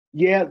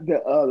Yeah,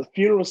 the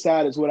funeral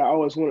side is what I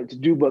always wanted to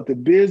do, but the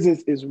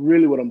business is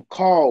really what I'm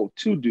called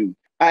to do.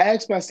 I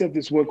asked myself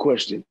this one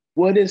question: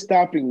 what is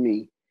stopping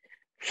me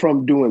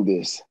from doing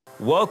this?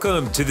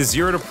 Welcome to the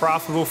Zero to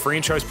Profitable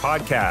Franchise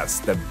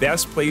Podcast, the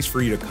best place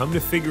for you to come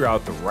to figure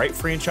out the right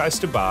franchise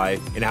to buy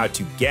and how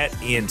to get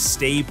and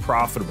stay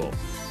profitable.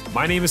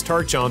 My name is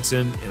Tariq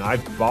Johnson, and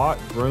I've bought,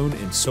 grown,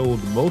 and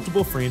sold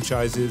multiple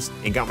franchises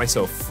and got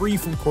myself free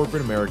from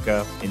corporate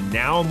America, and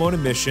now I'm on a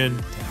mission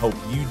to help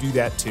you do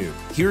that too.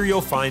 Here you'll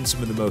find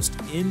some of the most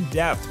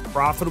in-depth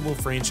profitable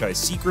franchise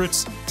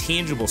secrets,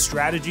 tangible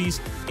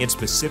strategies, and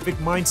specific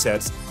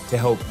mindsets to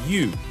help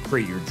you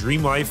create your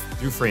dream life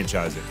through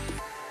franchising.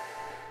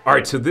 All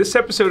right, so this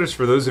episode is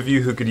for those of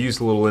you who could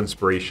use a little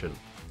inspiration.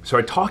 So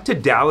I talked to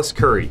Dallas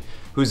Curry,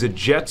 who's a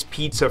Jets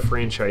Pizza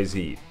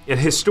franchisee, and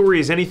his story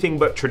is anything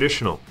but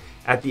traditional.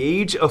 At the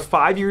age of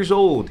 5 years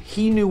old,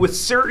 he knew with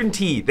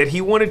certainty that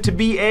he wanted to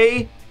be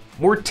a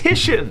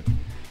mortician.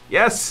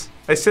 Yes,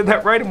 I said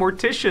that right, a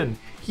mortician.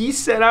 He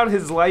set out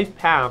his life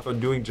path on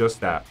doing just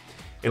that.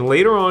 And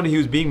later on, he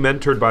was being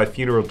mentored by a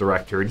funeral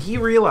director, and he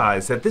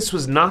realized that this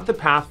was not the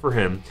path for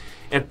him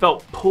and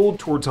felt pulled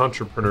towards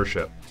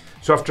entrepreneurship.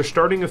 So after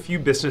starting a few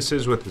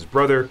businesses with his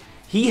brother,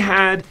 he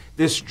had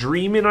this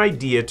dream and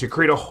idea to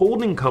create a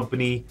holding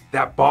company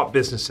that bought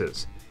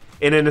businesses.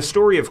 And in a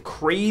story of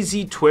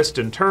crazy twists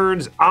and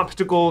turns,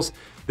 obstacles,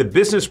 the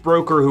business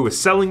broker who was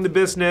selling the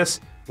business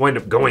wound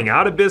up going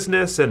out of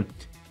business, and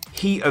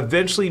he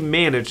eventually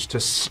managed to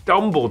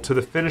stumble to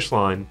the finish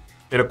line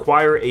and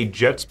acquire a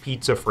Jets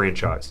Pizza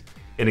franchise,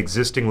 an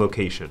existing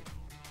location.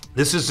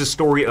 This is a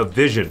story of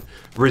vision,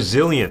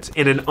 resilience,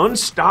 and an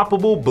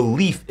unstoppable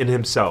belief in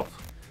himself.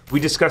 We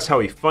discuss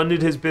how he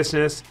funded his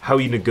business, how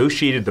he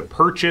negotiated the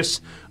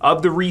purchase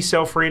of the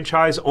resale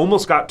franchise,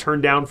 almost got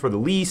turned down for the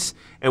lease,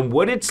 and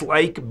what it's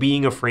like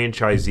being a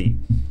franchisee.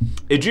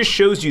 It just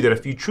shows you that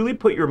if you truly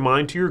put your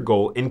mind to your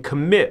goal and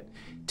commit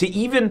to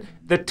even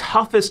the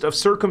toughest of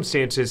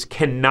circumstances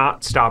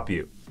cannot stop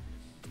you.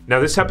 Now,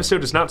 this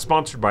episode is not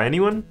sponsored by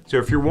anyone, so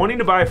if you're wanting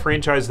to buy a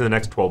franchise in the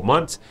next 12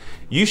 months,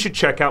 you should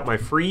check out my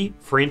free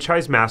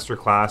franchise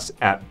masterclass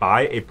at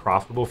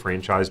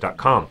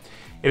buyaprofitablefranchise.com.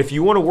 And if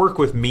you want to work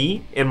with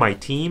me and my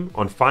team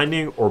on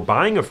finding or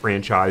buying a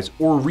franchise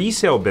or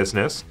resale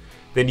business,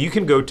 then you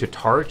can go to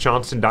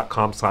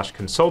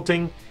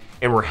tariqjohnson.com/consulting,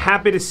 and we're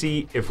happy to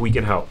see if we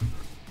can help.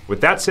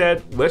 With that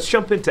said, let's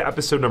jump into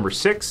episode number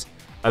 6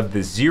 of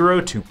the Zero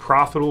to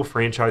Profitable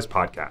Franchise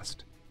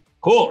Podcast.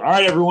 Cool. All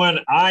right, everyone.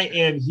 I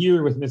am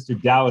here with Mr.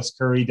 Dallas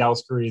Curry.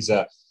 Dallas Curry is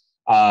a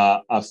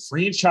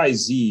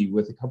franchisee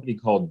with a company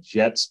called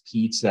Jets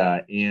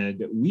Pizza,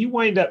 and we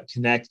wind up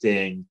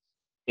connecting.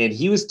 And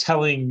he was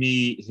telling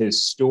me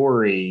his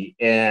story,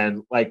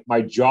 and like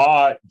my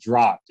jaw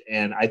dropped.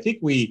 And I think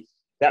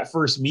that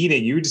first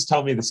meeting, you were just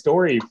telling me the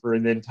story for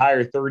an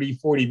entire 30,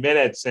 40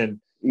 minutes.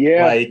 And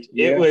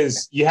it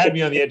was, you had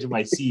me on the edge of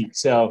my seat.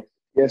 So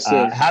Yes,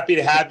 sir. Happy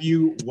to have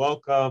you.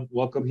 Welcome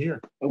here.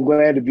 I'm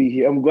glad to be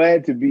here.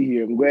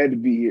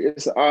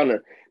 It's an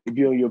honor to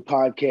be on your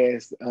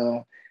podcast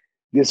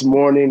this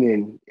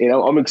morning, and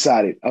I'm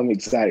excited.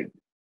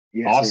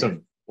 Yes, awesome.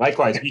 Sir.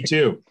 Likewise, me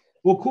too.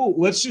 Well, cool.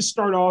 Let's just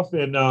start off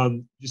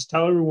and just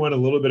tell everyone a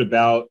little bit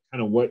about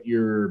kind of what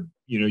your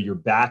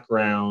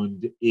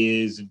background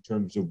is in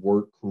terms of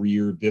work,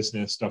 career,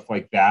 business, stuff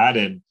like that,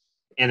 and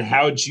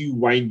how'd you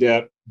wind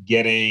up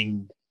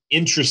getting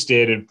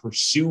interested in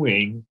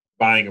pursuing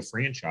buying a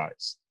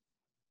franchise?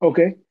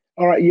 Okay.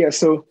 All right. Yeah.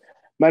 So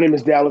my name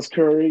is Dallas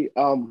Curry.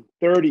 I'm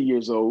 30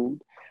 years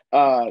old.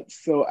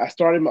 So I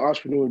started my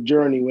entrepreneur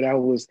journey when I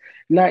was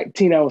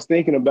 19. I was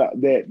thinking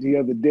about that the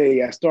other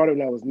day. I started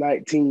when I was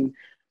 19.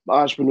 My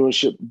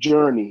entrepreneurship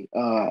journey.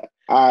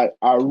 I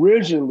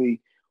originally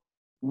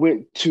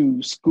went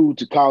to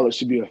college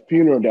to be a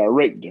funeral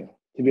director.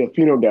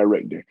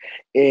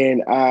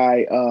 And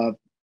I,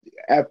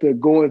 after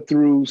going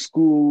through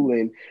school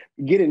and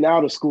getting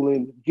out of school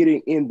and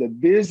getting in the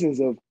business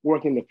of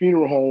working in the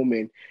funeral home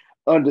and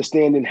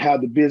understanding how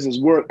the business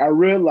worked, I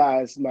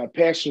realized my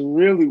passion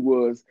really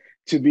was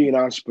to be an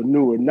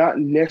entrepreneur, not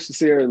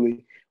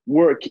necessarily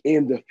work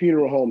in the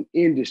funeral home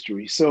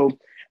industry. So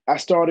I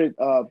started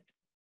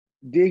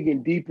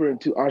digging deeper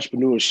into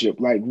entrepreneurship,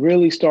 like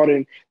really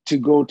starting to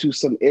go to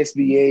some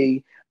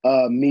SBA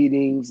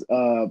meetings,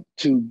 to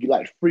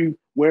like free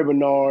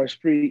webinars,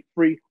 free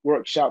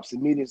workshops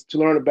and meetings to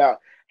learn about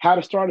how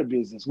to start a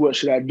business. What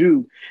should I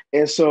do?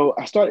 And so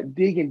I started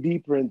digging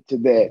deeper into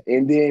that.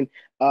 And then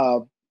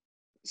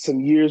some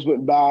years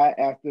went by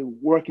after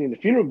working in the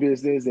funeral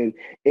business, and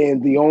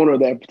the owner of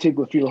that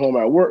particular funeral home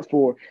I worked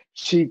for,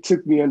 she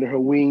took me under her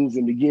wings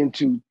and began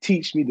to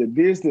teach me the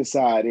business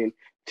side and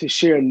to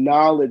share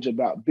knowledge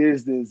about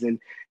business and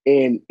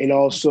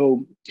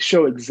also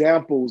show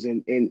examples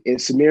and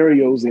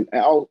scenarios, and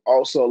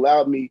also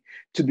allowed me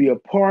to be a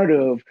part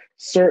of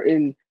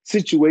certain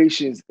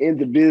situations in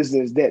the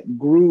business that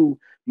grew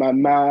my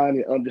mind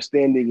and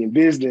understanding in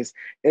business.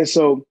 And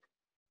so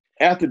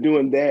after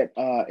doing that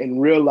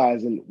and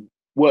realizing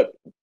what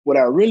what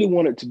I really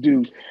wanted to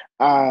do,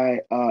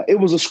 it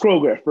was a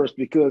struggle at first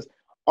because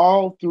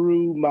all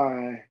through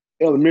my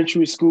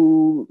elementary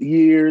school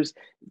years,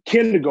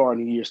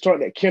 kindergarten years,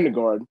 starting at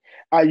kindergarten,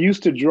 I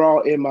used to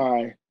draw in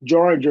my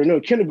drawing journal.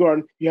 In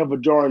kindergarten, you have a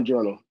drawing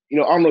journal. I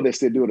don't know if they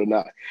still do it or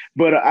not,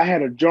 but I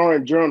had a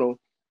drawing journal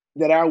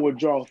that I would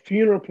draw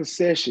funeral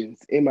processions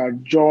in my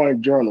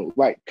drawing journal,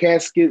 like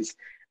caskets,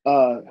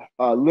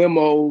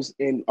 limos,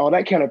 and all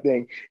that kind of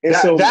thing. And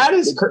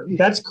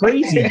That's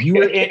crazy. You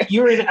were in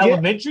yeah,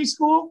 elementary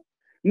school?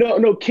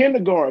 no,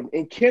 kindergarten.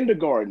 In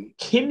doing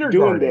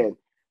Kindergarten. that.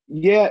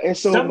 Yeah, and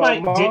so my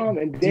Somebody mom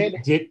and dad,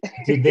 did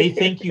they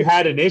think you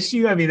had an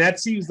issue? I mean, that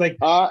seems like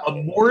a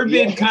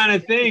morbid yeah, kind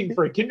of thing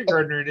for a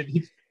kindergartner to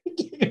be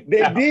thinking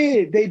they about.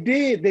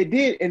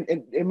 did,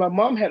 and my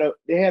mom had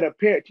a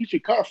parent teacher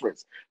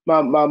conference.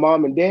 My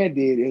mom and dad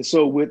did, and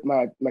so with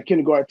my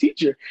kindergarten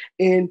teacher,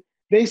 and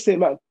they said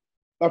my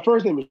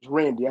first name is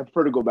Randy. I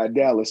prefer to go by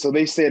Dallas. So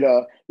they said,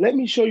 let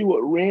me show you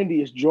what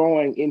Randy is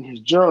drawing in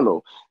his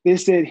journal. They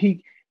said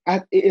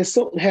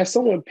has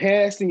someone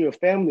passed in your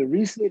family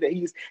recently that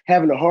he's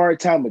having a hard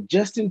time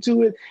adjusting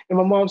to it? And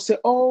my mom said,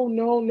 oh,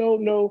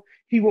 no.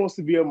 He wants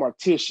to be a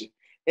mortician.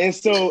 And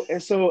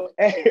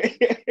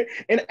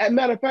and as a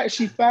matter of fact,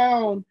 she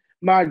found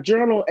my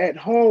journal at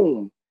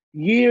home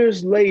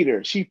years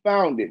later. She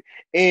found it,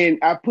 and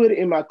I put it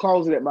in my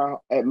closet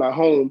at my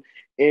home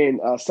in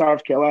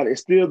South Carolina.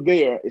 It's still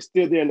there. It's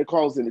still there in the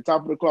closet, in the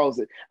top of the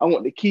closet. I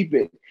want to keep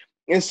it.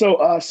 And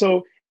so I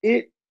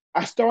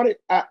started.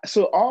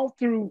 So all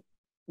through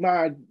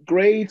my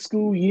grade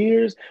school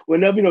years,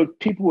 whenever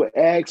people would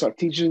ask, or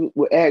teachers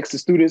would ask the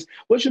students,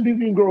 "What should be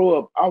when you grow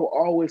up?" I would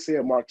always say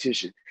a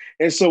mortician.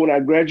 And so when I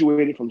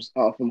graduated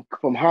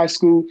from high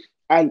school,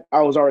 I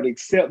was already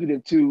accepted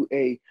into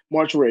a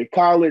mortuary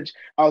college.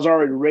 I was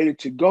already ready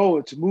to go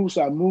and to move.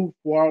 So I moved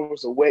 4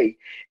 hours away,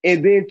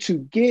 and then to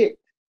get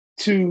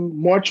to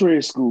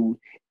mortuary school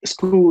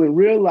and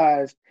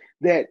realize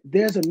that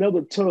there's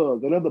another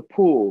tug, another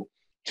pull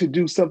to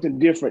do something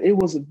different. It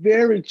was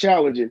very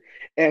challenging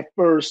at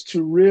first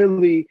to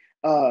really,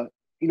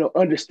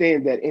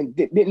 understand that, and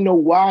didn't know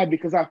why,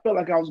 because I felt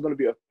like I was going to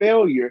be a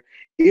failure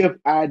if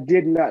I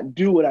did not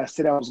do what I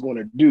said I was going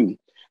to do.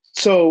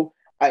 So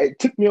it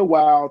took me a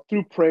while,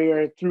 through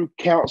prayer, through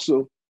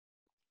counsel,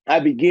 I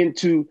began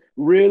to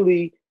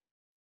really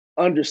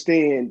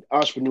understand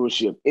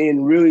entrepreneurship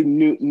and really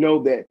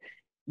know that,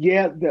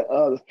 yeah,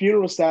 the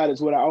funeral side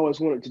is what I always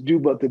wanted to do,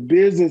 but the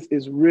business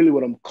is really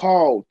what I'm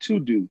called to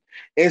do.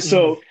 And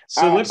so,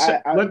 so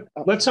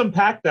let's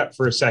unpack that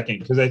for a second,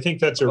 because I think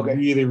that's a okay.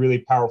 really, really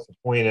powerful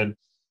point.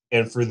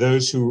 And for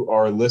those who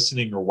are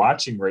listening or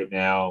watching right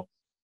now,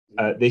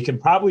 they can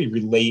probably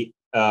relate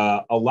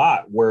a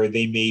lot, where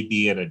they may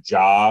be in a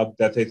job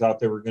that they thought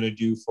they were going to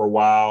do for a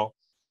while.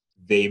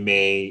 They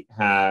may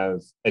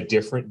have a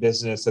different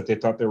business that they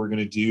thought they were going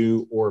to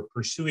do, or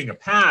pursuing a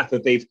path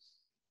that they've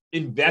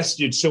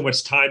invested so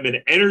much time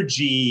and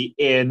energy,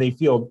 and they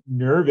feel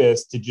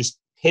nervous to just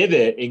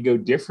pivot and go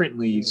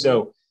differently. Mm-hmm.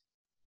 So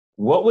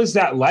what was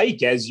that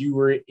like as you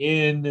were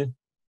in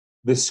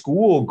the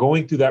school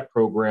going through that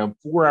program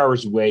 4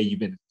 hours away? You've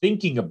been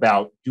thinking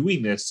about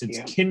doing this since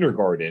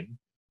kindergarten.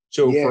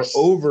 So for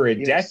over a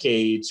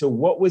decade. So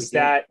what was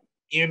that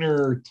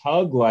inner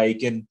tug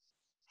like, and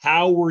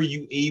how were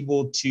you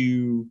able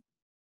to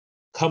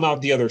come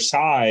out the other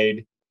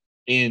side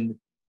and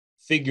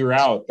figure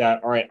out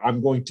that, all right,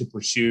 I'm going to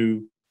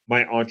pursue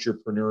my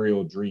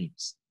entrepreneurial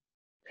dreams?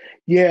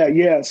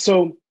 Yeah.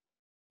 So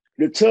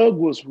the tug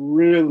was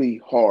really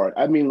hard.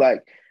 I mean,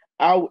 like,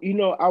 I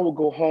would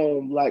go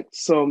home, like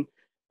some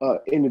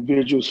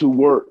individuals who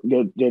work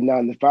their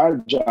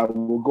 9-to-5 job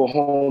will go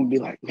home and be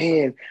like,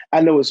 man,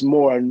 I know it's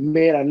more. And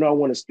man, I know I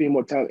want to spend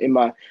more time in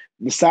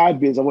the side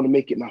business. I want to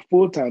make it my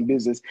full-time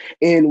business.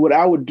 And what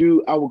I would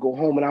do, I would go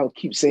home and I would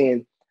keep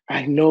saying,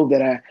 I know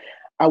that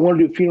I want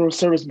to do funeral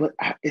service, but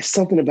it's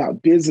something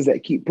about business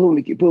that keep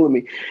pulling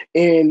me.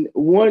 And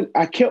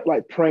I kept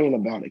like praying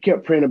about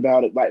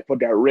it, like for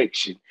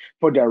direction.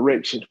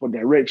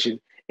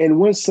 And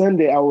one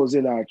Sunday I was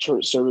in our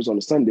church service on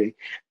a Sunday,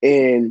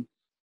 and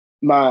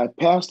my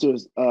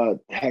pastors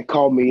had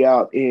called me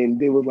out, and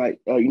they was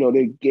like,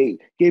 they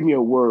gave me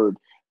a word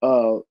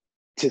to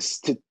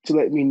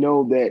let me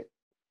know that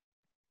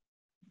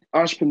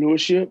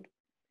entrepreneurship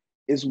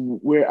is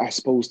where I'm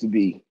supposed to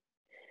be.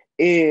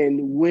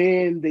 And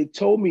when they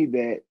told me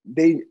that,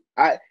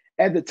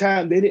 at the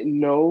time they didn't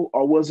know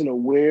or wasn't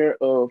aware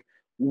of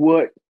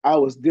what I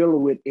was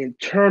dealing with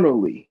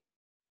internally.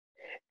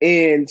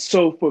 And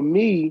so for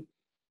me,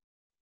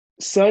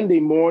 Sunday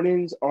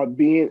mornings are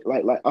being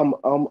like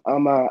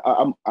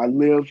I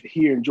live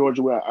here in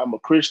Georgia, where I'm a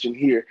Christian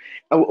here.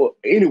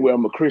 Anywhere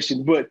I'm a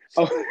Christian, but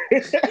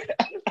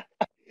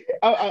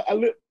I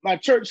live my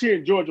church here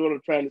in Georgia. What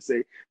I'm trying to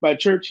say, my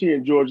church here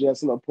in Georgia,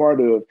 that's I'm a part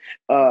of.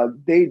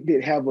 They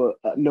did have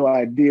no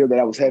idea that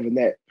I was having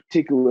that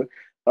particular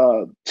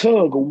tug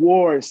of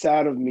war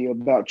inside of me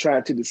about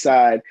trying to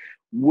decide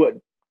what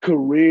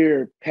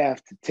career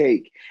path to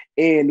take.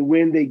 And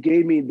when they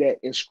gave me that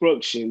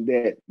instruction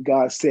that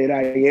God said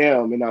I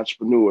am an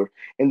entrepreneur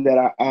and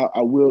that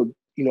I will,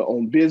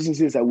 own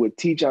businesses, I would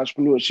teach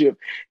entrepreneurship.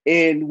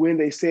 And when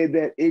they said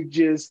that, it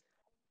just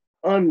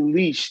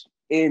unleashed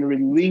and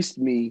released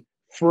me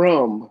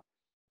from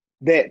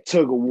that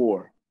tug of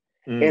war.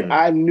 And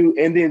I knew,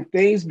 and then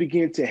things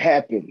began to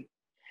happen.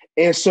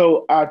 And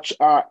so at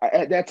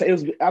that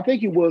time, I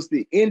think it was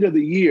the end of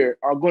the year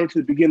or going to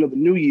the beginning of the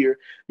new year,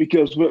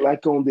 because we're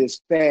like on this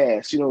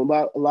fast, a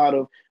lot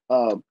of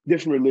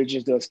different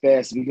religions does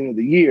fast at the beginning of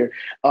the year.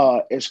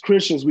 As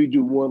Christians, we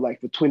do one like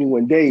for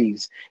 21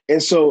 days.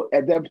 And so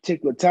at that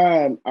particular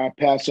time, our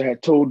pastor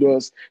had told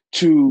us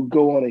to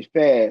go on a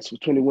fast for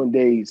 21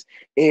 days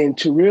and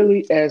to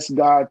really ask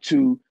God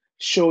to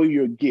show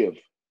your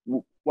gift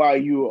while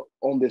you're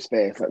on this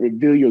fast, like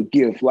reveal your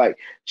gift, like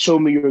show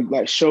me your,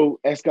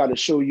 ask God to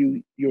show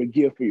you your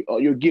gift,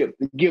 your gift,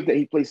 the gift that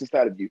he placed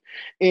inside of you.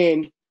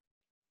 And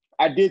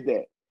I did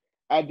that.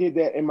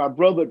 And my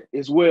brother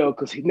as well,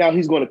 because now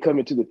he's going to come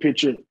into the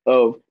picture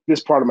of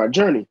this part of my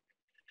journey.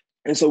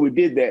 And so we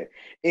did that.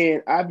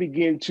 And I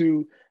began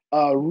to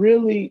I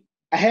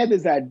had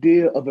this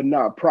idea of a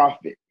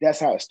nonprofit. That's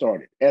how it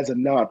started, as a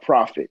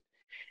nonprofit.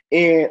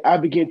 And I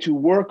began to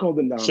work on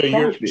the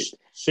nonprofit.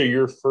 So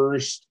your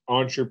first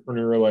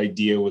entrepreneurial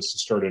idea was to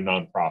start a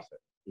nonprofit.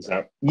 Is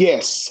that?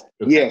 Yes,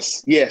 okay.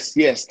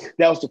 Yes.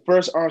 That was the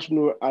first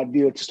entrepreneur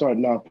idea, to start a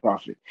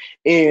nonprofit.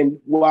 And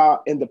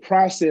while in the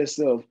process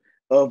of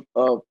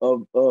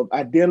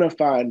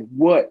identifying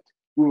what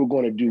we were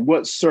going to do,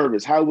 what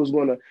service, how it was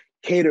going to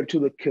cater to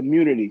the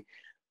community,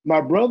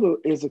 my brother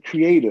is a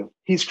creative.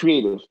 He's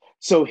creative.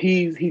 So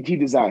he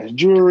designs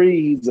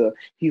jewelry.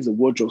 He's a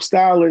wardrobe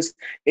stylist.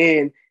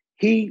 And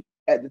he,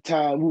 at the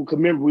time, we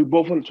remember we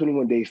both on a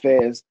 21-day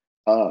fast,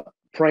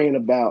 praying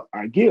about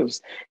our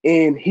gifts.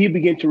 And he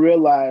began to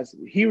realize,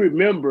 he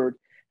remembered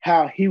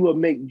how he would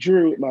make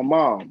jewelry with my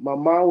mom. My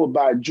mom would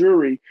buy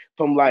jewelry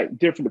from like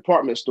different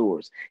department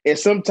stores. And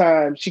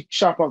sometimes she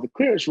shop off the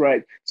clearance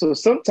rack. So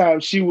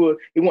sometimes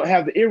it won't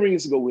have the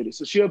earrings to go with it.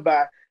 So she'll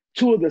buy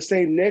two of the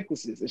same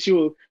necklaces, and she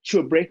would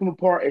break them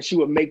apart, and she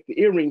would make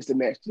the earrings to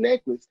match the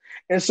necklace.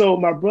 And so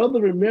my brother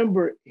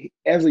remembered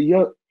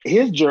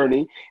his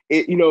journey,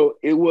 he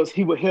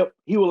would help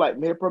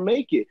her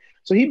make it.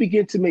 So he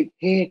began to make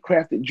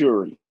handcrafted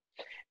jewelry.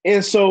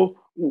 And so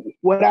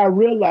what I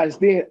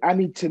realized then, I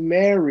need to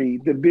marry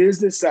the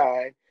business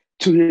side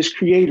to his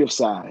creative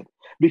side,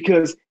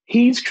 because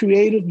he's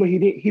creative, but he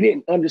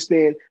didn't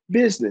understand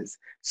business.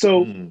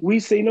 So we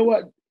say, you know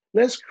what?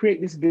 Let's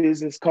create this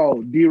business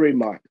called D.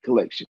 Raymond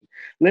Collection.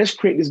 Let's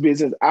create this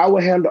business. I will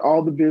handle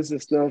all the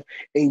business stuff,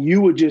 and you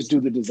would just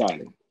do the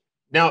designing.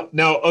 Now,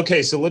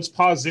 okay, so let's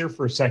pause there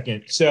for a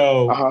second.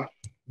 So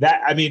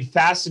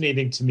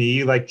fascinating to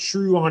me, like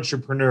true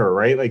entrepreneur,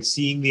 right? Like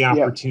seeing the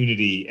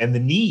opportunity and the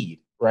need,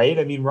 right?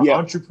 I mean,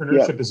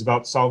 entrepreneurship is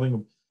about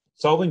solving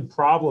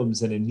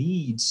problems and a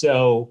need.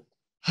 So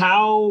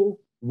how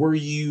were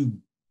you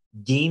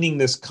gaining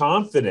this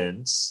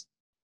confidence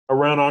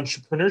around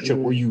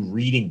entrepreneurship? Were you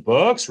reading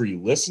books? Were you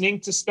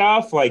listening to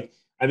stuff? Like,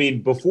 I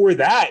mean, before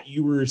that,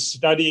 you were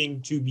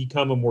studying to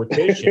become a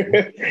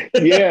mortician.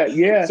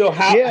 Yeah. So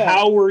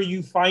how were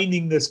you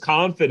finding this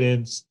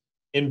confidence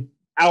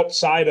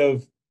outside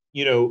of,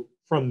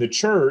 from the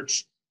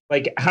church?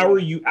 Like, how are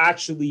you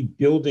actually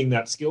building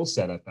that skill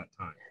set at that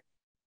time?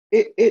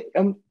 It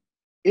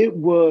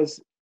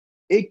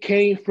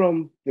came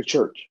from the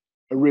church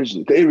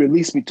originally. It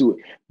released me to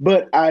it.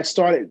 But I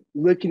started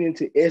looking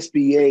into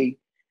SBA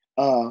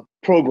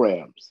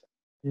programs.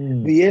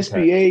 The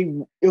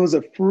SBA, it was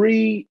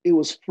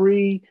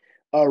free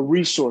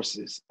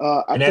resources.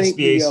 And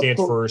SBA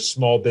stands for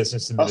Small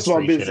Business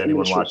Administration.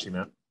 Anyone watching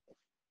that?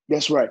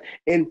 That's right.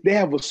 And they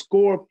have a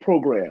SCORE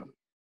program.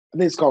 I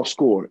think it's called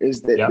SCORE.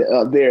 Is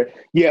that there?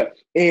 Yeah.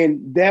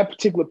 And that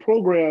particular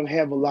program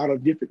have a lot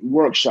of different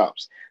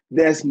workshops.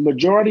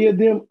 Majority of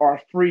them are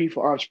free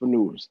for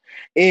entrepreneurs.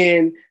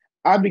 And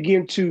I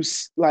began to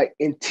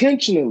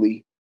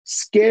intentionally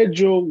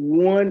schedule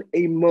one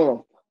a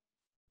month.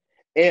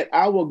 And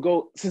I will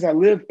go, since I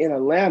live in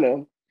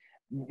Atlanta,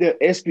 the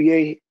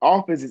SBA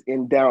office is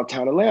in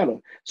downtown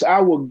Atlanta. So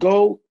I will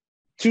go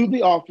to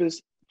the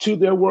office, to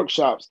their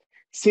workshops,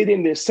 sit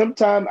in there.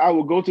 Sometimes I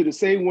will go to the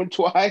same one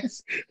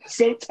twice.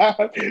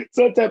 Sometimes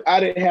I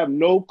didn't have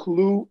no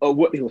clue of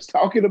what he was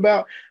talking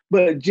about,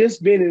 but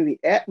just being in the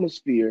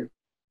atmosphere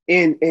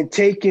and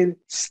taking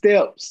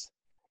steps,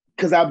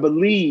 because I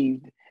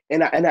believed.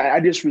 And I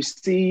just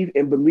received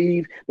and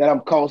believe that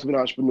I'm called to be an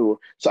entrepreneur.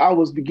 So I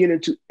was beginning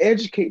to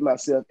educate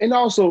myself and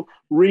also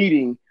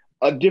reading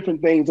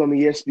different things on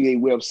the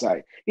SBA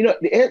website.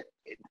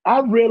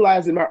 I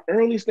realized in my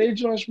early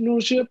stage of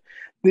entrepreneurship,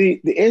 the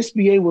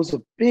SBA was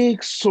a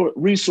big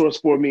resource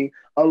for me,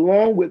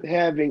 along with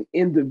having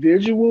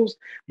individuals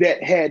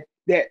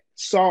that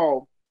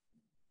saw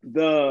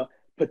the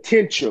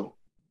potential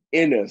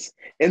in us,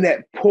 and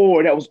that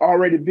was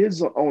already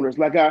business owners.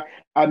 Like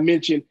I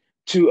mentioned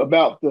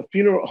about the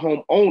funeral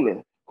home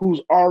owner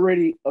who's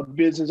already a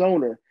business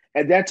owner.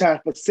 at that time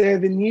for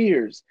 7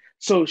 years.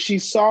 So she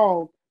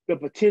saw the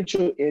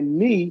potential in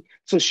me.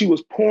 So she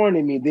was pouring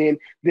in me.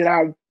 Then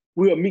I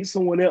we'll meet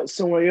someone else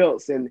somewhere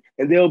else, and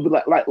they'll be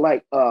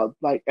like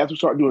as we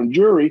started doing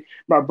jewelry,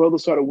 my brother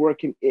started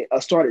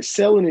started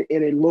selling it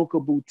in a local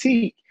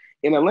boutique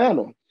in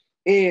Atlanta,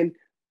 and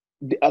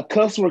a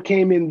customer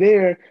came in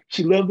there.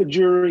 She loved the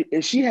jewelry,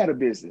 and she had a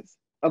business,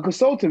 a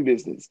consulting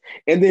business.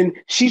 And then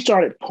she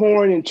started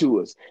pouring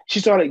into us. She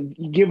started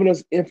giving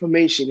us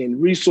information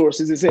and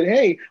resources and said,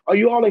 "Hey, are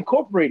you all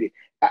incorporated?"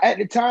 At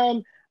the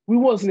time, we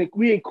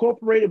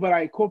incorporated, but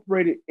I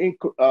incorporated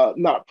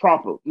not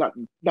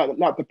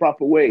the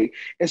proper way.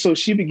 And so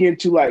she began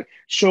to like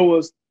show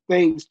us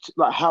things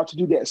like how to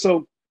do that.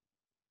 So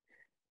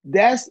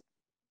that's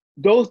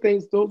those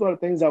things. Those are the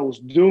things I was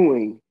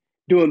doing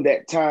during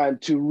that time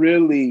to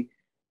really,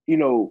 you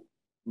know,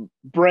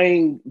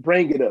 bring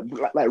it up,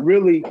 like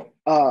really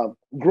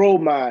grow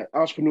my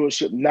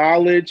entrepreneurship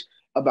knowledge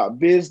about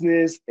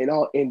business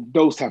and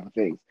those type of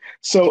things.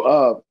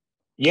 So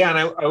yeah,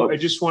 and I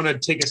just want to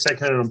take a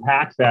second and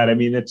unpack that. I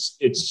mean, it's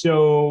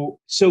so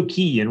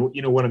key, and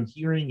what I'm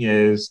hearing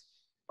is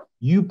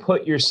you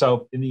put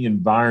yourself in the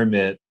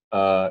environment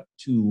to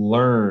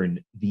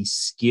learn the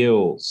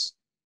skills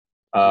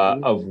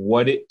of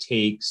what it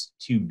takes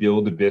to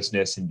build a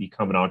business and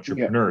become an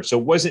entrepreneur. Yeah. So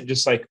it wasn't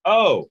just like,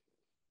 oh,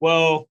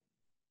 well,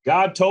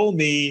 God told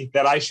me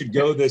that I should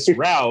go this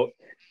route,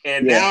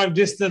 and now I'm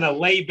just going to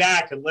lay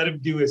back and let him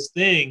do his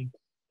thing.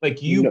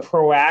 Like you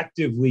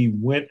proactively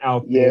went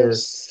out there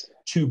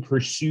to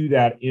pursue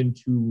that and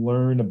to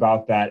learn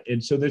about that.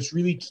 And so that's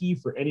really key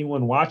for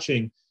anyone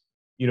watching.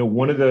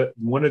 One of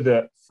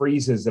the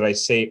phrases that I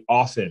say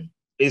often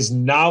is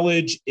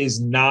knowledge is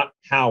not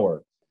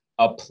power.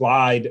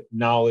 Applied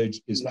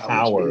knowledge is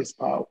power.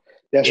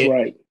 That's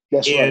right.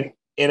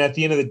 And at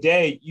the end of the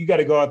day, you got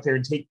to go out there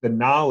and take the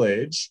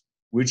knowledge,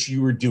 which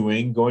you were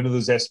doing, going to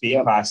those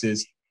SBA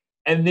classes,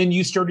 and then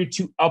you started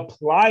to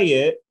apply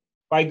it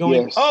by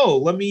going,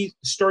 let me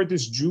start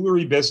this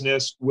jewelry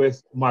business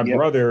with my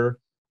brother.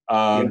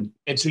 And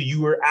so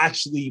you were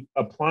actually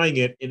applying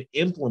it and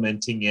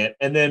implementing it.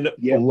 And then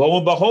lo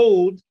and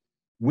behold,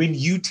 when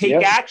you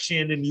take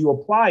action and you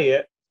apply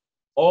it,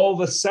 all of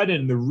a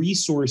sudden the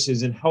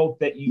resources and help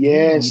that you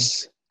need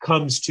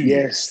comes to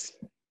you.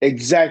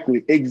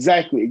 Exactly.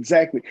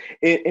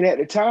 And at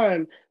the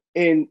time,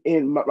 and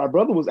my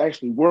brother was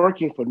actually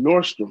working for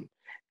Nordstrom.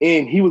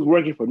 And he was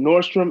working for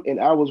Nordstrom, and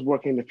I was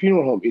working in the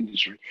funeral home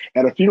industry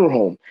at a funeral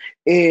home.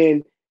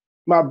 And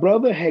my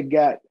brother had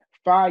got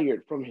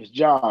fired from his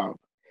job.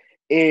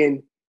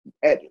 And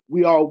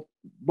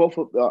both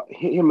of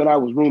him and I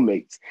was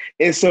roommates.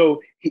 And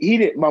so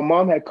my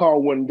mom had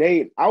called one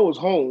day, and I was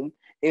home,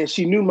 and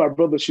she knew my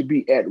brother should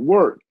be at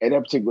work at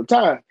that particular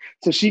time.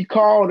 So she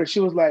called and she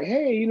was like,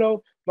 "Hey,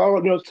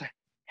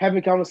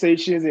 having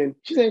conversations." And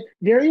she said,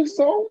 "Darius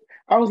home?"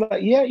 I was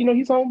like, "Yeah,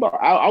 he's home." But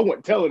I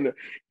wasn't telling her.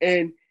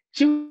 And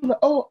she was like,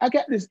 "Oh, I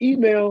got this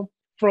email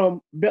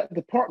from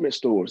department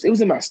stores. It was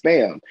in my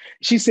spam."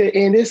 She said,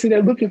 "And they said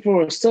they're looking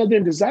for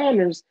Southern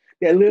designers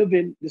that live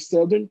in the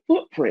Southern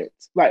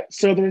footprints, like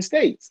Southern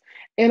states."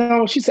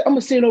 And she said, "I'm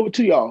gonna send it over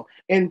to y'all.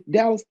 And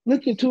Dallas,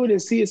 look into it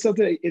and see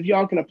if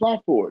y'all can apply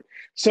for it."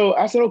 So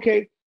I said,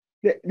 "Okay."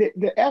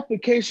 The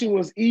application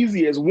was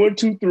easy as 1,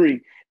 2,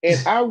 3. And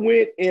I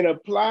went and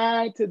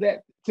applied to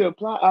that,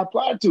 I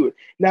applied to it.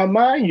 Now,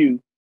 mind you,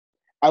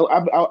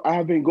 I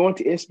have been going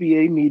to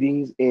SBA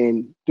meetings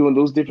and doing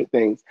those different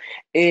things.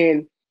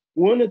 And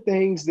one of the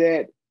things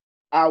that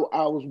I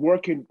was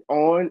working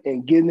on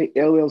and getting the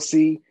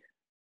LLC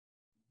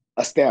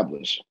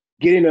established,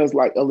 getting us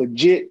like a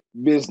legit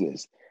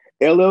business,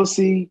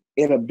 LLC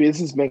and a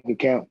business bank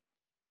account,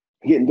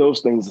 getting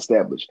those things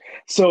established.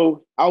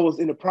 So I was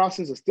in the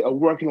process of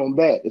working on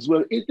that as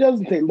well. It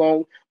doesn't take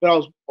long, but I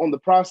was on the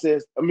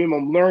process. I'm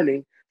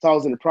learning. So I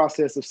was in the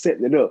process of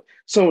setting it up.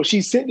 So when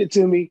she sent it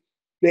to me,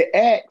 they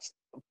asked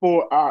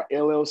for our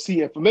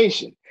LLC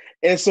information.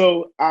 And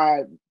so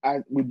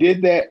we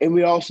did that. And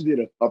we also did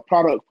a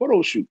product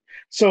photo shoot.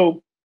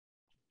 So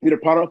did a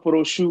product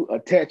photo shoot,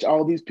 attach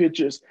all these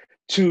pictures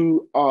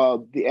to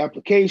the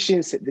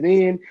application, sent it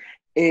in.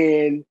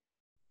 And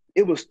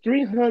it was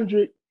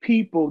 300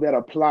 people that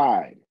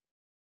applied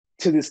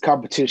to this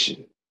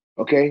competition.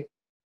 Okay.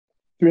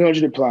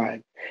 300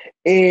 applied.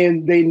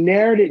 And they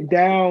narrowed it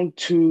down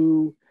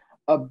to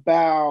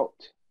about,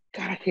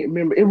 God, I can't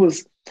remember.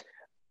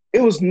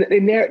 They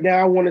narrowed down,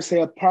 I want to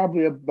say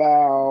probably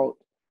about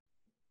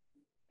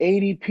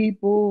 80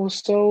 people or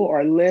so,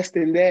 or less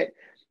than that.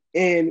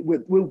 And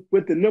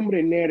with the number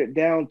they narrowed it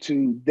down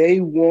to, they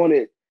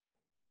wanted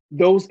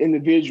those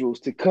individuals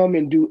to come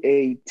and do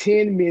a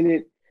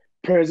 10-minute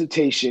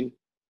presentation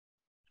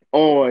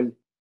in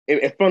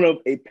front of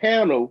a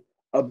panel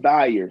of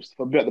buyers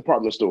for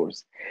department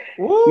stores.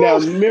 Ooh. Now,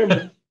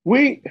 remember,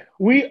 we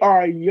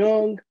are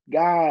young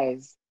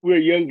guys. We're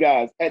young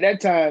guys. At that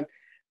time,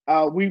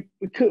 we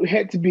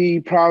had to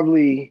be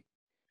probably,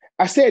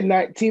 I said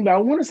 19, but I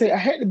want to say I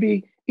had to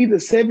be either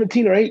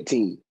 17 or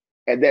 18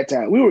 at that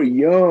time. We were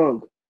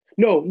young.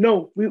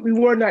 No, we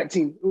were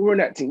 19. We were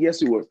 19.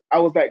 Yes, we were. I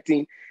was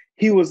 19.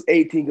 He was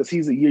 18 because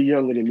he's a year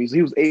younger than me. So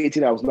he was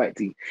 18, I was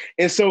 19.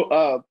 And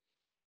so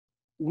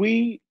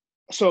we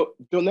so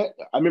doing that,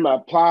 I remember I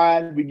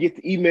applied, we get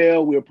the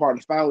email, we were part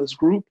of the finalist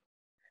group.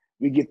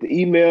 We get the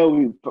email,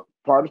 we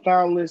part of the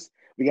finalists.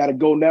 We got to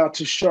go now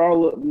to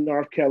Charlotte,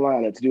 North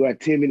Carolina to do our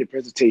 10-minute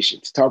presentation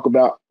to talk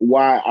about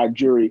why our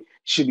jewelry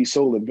should be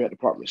sold in vet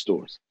department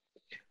stores.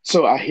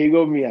 So here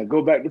go me. I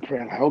go back to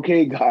prayer. I'm like,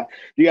 okay, God,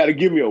 you got to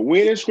give me a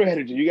winning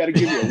strategy. You got to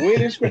give me a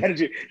winning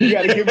strategy. You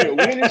got to give me a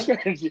winning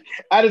strategy.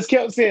 I just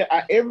kept saying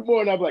every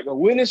morning, I'm like, a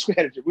winning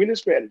strategy, winning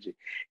strategy.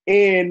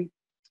 And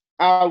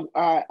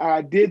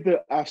I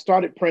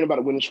started praying about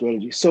a winning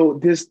strategy. So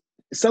this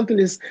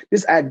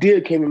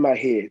idea came in my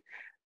head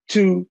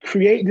to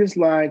create this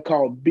line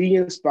called Be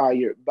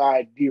Inspired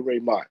by D.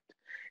 Raymond.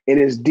 And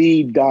it's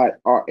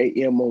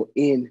D.Ramont.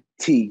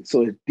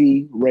 So it's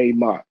D.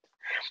 Raymond.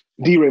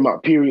 D.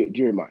 Raymond, period,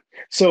 D. Raymond.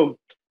 So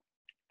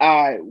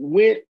I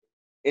went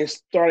and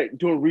started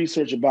doing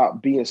research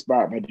about Be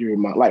Inspired by D.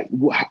 Raymond. Like,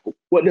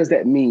 what does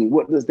that mean?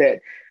 What is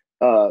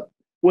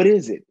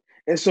it?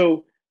 And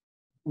so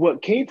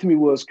what came to me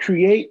was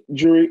create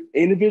jewelry,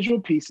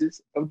 individual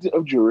pieces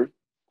of jewelry.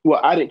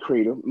 Well, I didn't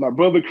create them. My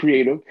brother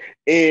created them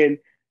and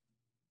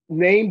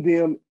name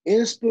them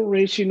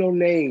inspirational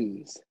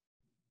names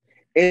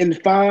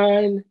and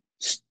find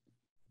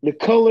the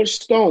color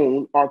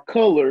stone or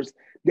colors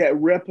that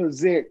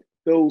represent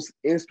those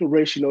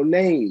inspirational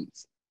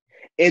names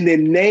and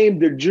then name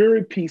the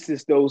jewelry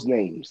pieces those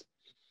names.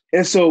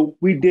 And so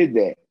we did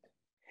that.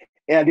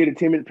 And I did a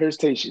 10-minute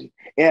presentation.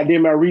 And I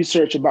did my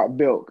research about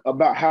Belk,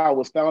 about how it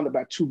was founded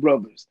by two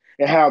brothers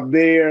and how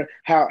their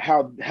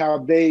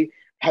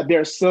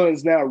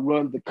sons now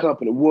run the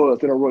company.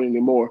 They don't run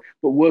anymore,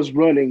 but was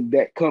running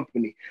that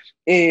company.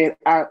 And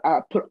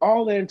I put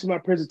all that into my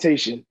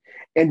presentation.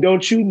 And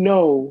don't you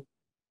know,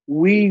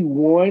 we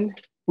won.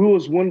 We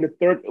was one of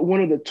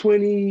the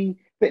 20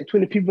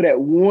 people that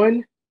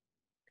won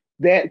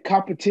that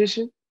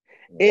competition.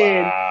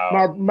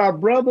 Wow. And my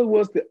brother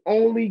was the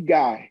only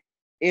guy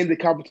in the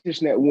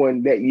competition that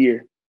won that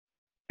year.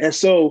 And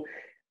so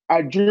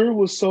our jewelry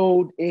was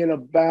sold in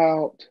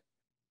about,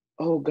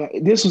 oh God,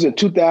 this was in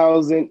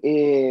 2000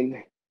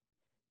 and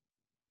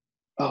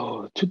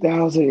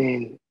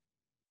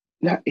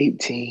not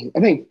 18, I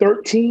think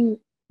 13.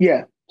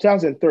 Yeah,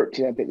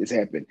 2013, I think this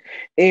happened.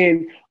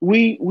 And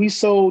we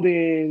sold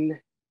in,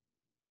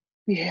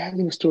 how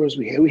many stores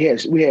we had?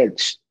 We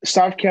had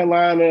South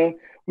Carolina,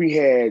 we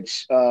had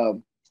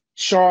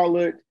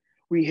Charlotte,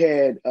 we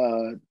had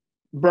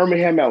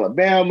Birmingham,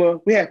 Alabama.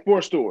 We had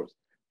four stores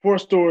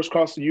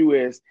across the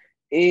U.S.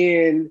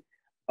 and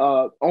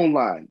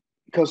online,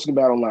 custom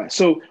about online.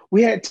 So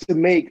we had to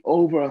make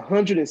over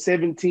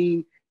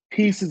 117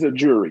 pieces of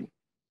jewelry.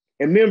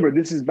 And remember,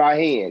 this is by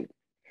hand.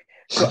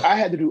 So I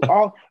had to do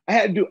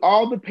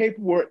all the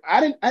paperwork.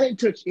 I didn't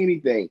touch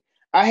anything.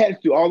 I had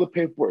to do all the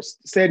paperwork,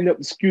 setting up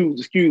the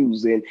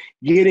SKUs and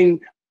getting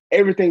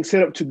everything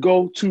set up to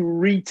go to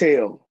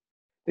retail.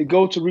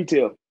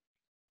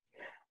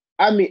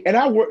 I mean, and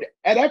I worked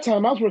at that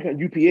time. I was working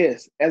at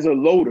UPS as a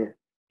loader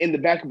in the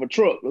back of a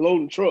truck,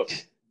 loading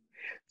trucks.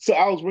 So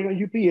I was working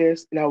at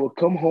UPS, and I would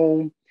come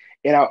home,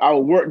 and I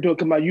would work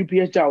because my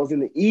UPS job was in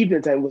the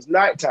evening time. It was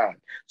nighttime.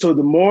 So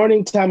the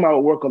morning time I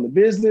would work on the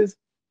business.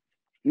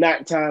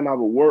 Nighttime I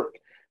would work,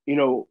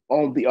 on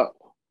the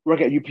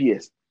work at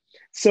UPS.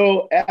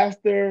 So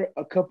after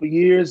a couple of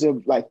years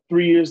of like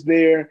 3 years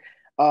there,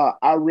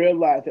 I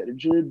realized that the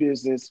jewelry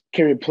business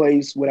can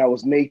replace what I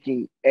was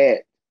making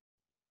at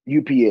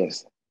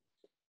UPS.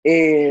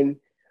 And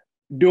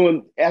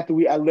after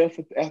 3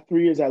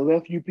 years, I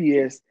left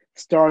UPS,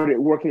 started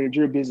working in the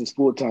jewelry business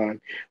full time.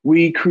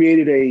 We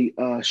created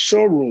a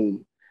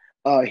showroom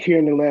here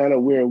in Atlanta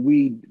where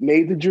we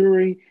made the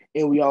jewelry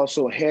and we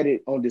also had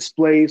it on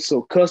display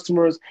so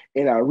customers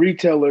and our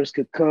retailers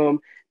could come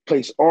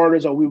place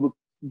orders, or we would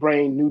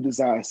bring new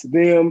designs to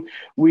them.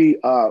 We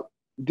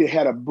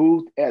had a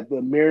booth at the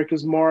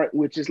America's Mart,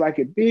 which is like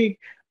a big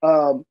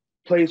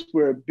place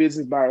where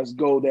business buyers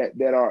go that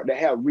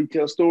have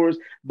retail stores,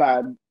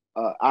 buy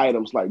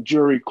items like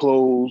jewelry,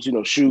 clothes,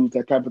 shoes,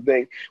 that type of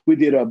thing. We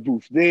did a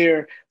booth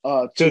there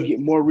to get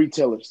more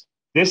retailers.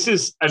 This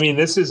is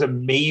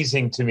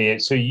amazing to me.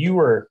 So you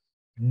were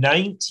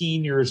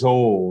 19 years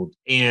old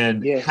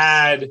and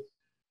had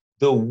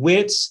the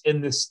wits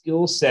and the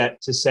skill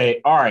set to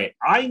say, all right,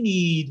 I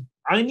need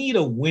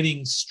a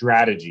winning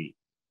strategy.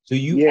 So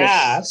you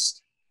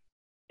asked,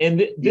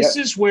 and this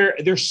is where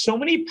there's so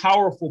many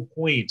powerful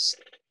points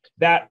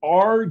that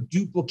are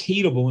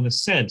duplicatable in a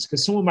sense,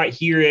 because someone might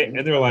hear it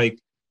and they're like,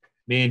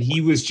 man,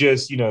 he was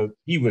just,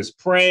 he was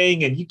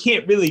praying, and you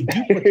can't really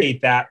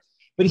duplicate that.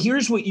 But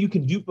here's what you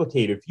can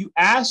duplicate. If you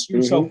ask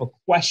yourself a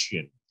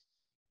question,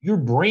 your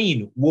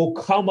brain will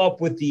come up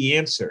with the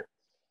answer.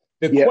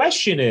 The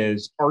question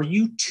is, are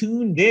you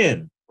tuned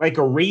in like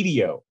a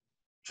radio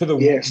to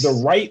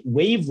the right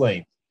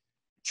wavelength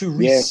to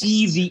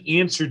receive the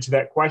answer to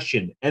that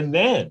question? And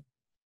then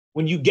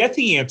when you get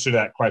the answer to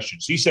that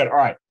question, so you said, all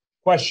right,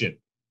 question,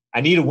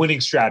 I need a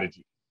winning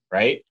strategy,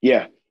 right?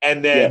 Yeah.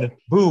 And then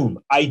boom,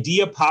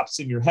 idea pops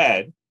in your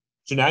head.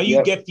 So now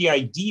you get the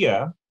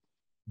idea.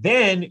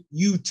 Then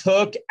you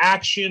took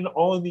action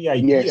on the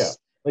idea. Yes.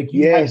 Like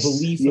you had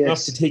belief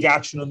enough to take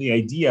action on the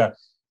idea.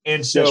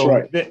 And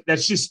so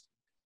that's just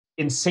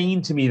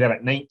insane to me that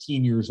at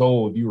 19 years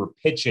old, you were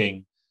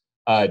pitching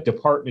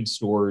department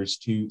stores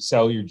to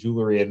sell your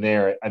jewelry in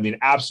there. I mean,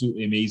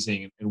 absolutely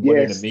amazing. And what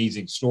an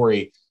amazing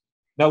story.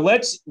 Now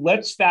let's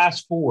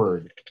fast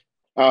forward.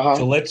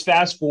 So let's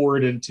fast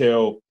forward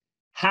until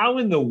how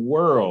in the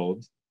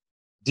world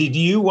did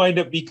you wind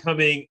up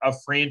becoming a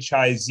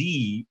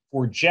franchisee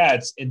for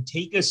Jets, and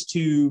take us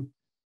to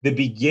the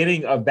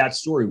beginning of that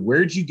story? Where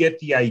did you get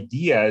the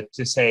idea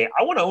to say,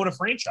 I want to own a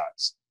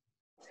franchise?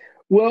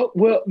 Well,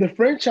 the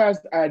franchise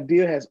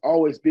idea has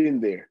always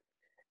been there,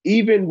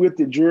 even with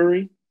the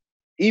jewelry,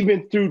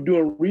 even through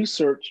doing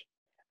research,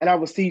 and I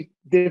would see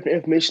different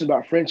information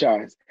about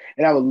franchise,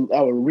 and I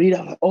would read. I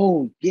was like,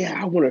 oh yeah,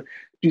 I want to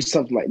do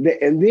something like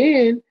that, and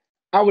then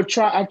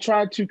I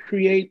tried to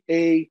create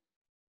a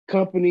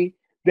company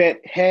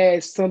that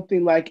has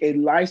something like a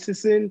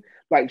licensing,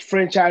 like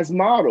franchise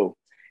model,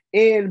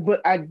 but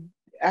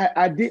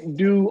I didn't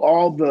do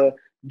all the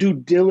due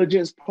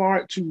diligence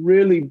part to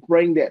really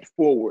bring that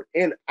forward,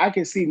 and I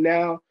can see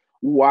now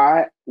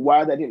why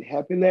that didn't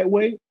happen that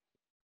way.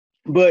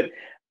 But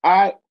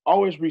I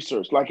always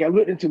researched, like I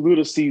looked into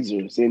Little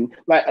Caesars, and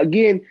like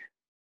again,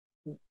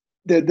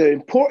 the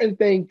important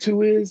thing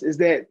too is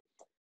that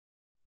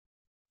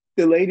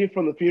the lady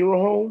from the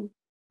funeral home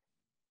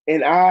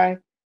and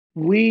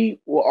we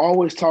will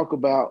always talk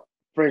about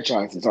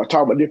franchises or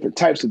talk about different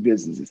types of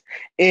businesses.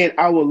 And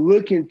I will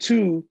look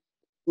into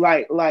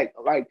like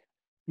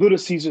Little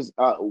Caesars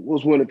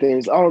was one of the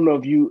things. I don't know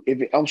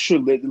I'm sure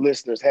the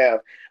listeners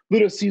have.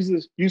 Little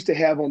Caesars used to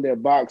have on their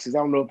boxes. I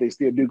don't know if they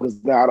still do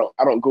because now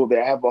I don't go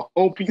there. I have a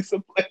whole piece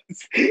of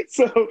place.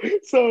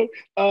 So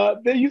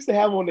they used to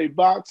have on their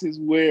boxes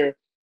where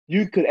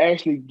you could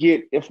actually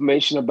get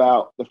information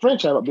about the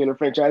franchise, about being a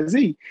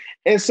franchisee.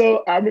 And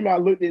so I remember I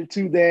looked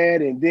into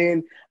that, and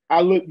then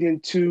I looked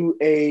into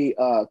a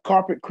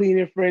carpet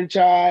cleaning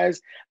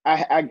franchise.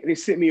 They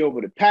sent me over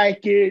the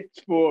package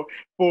for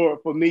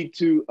me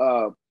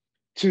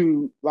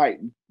to like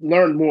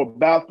learn more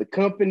about the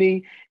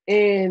company.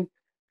 And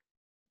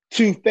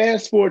to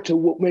fast forward to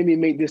what made me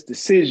make this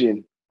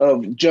decision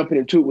of jumping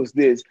into it was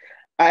this.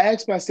 I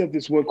asked myself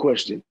this one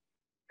question.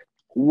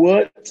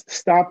 What's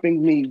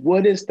stopping me?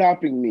 What is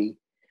stopping me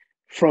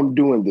from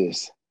doing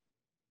this?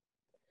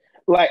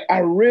 Like, I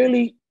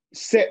really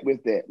sat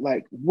with that.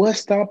 Like, what's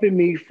stopping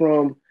me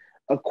from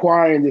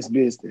acquiring this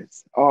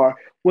business? Or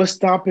what's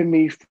stopping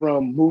me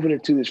from moving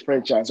into this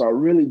franchise or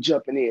really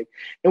jumping in?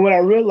 And when I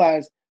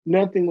realized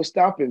nothing was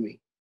stopping me,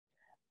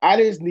 I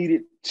just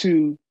needed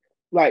to,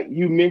 like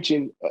you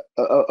mentioned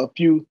a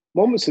few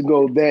moments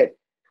ago, that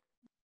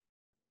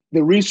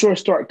the resource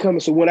started coming.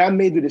 So when I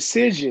made the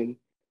decision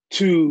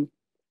to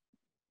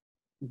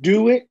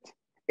do it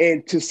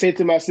and to say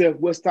to myself,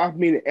 what stopped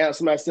me, to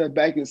answer myself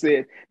back and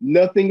said,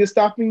 nothing is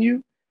stopping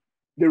you,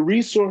 the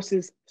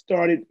resources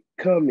started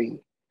coming.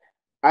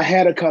 I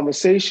had a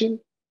conversation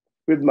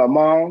with my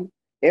mom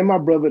and my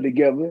brother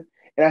together,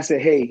 and I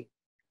said, hey,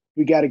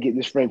 we got to get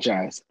this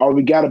franchise, or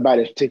we got to buy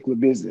this particular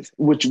business,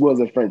 which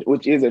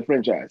is a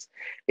franchise.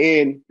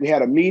 And we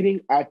had a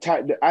meeting. I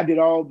did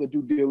all the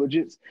due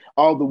diligence,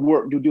 all the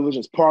work, due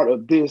diligence part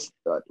of this.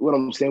 What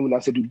I'm saying when I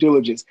say due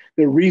diligence,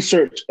 the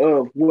research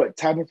of what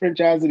type of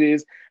franchise it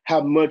is, how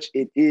much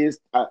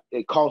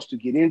it costs to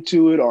get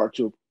into it or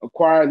to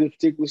acquire this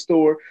particular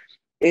store.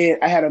 And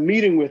I had a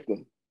meeting with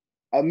them,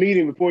 a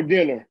meeting before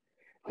dinner,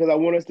 because I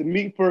want us to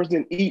meet first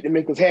and eat and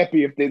make us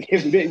happy if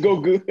it didn't go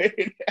good.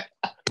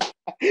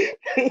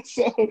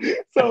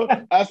 so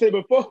I said,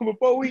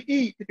 before we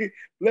eat,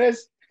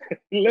 let's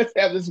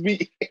have this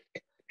meeting.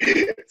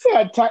 So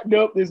I typed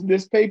up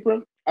this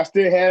paper. I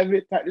still have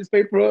it. Typed this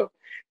paper up,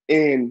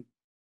 and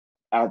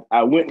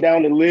I went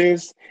down the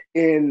list.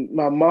 And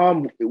my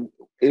mom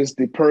is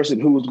the person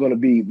who was going to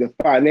be the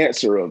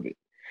financer of it.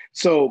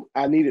 So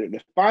I needed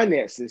the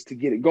finances to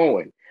get it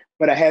going,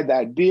 but I had the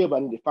idea, but I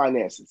needed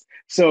finances.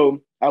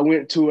 So I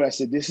went to her. I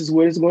said, "This is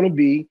what it's going to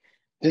be.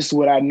 This is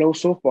what I know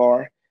so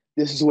far.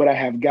 This is what I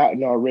have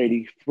gotten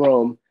already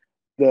from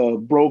the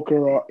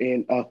broker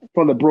and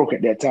from the broker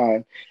at that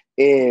time."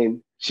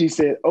 And she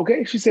said,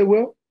 okay. She said,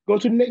 well, go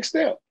to the next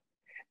step.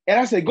 And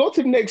I said, go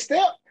to the next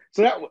step.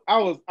 So I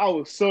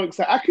was so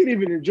excited. I couldn't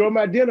even enjoy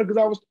my dinner because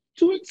I was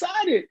too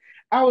excited.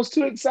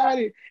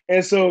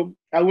 And so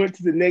I went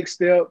to the next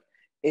step,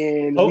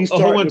 and we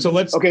started. Hold on. So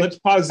let's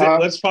pause it.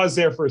 Let's pause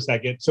there for a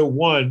second. So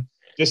one,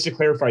 just to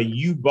clarify,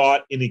 you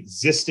bought an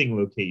existing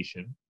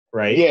location,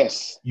 right?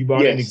 Yes. You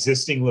bought an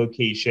existing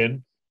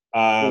location,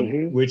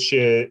 which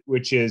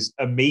is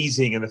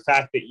amazing. And the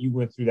fact that you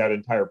went through that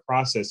entire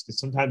process, because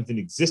sometimes an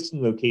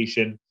existing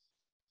location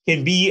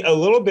can be a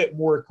little bit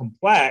more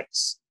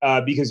complex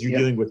because you're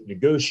dealing with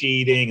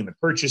negotiating and the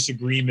purchase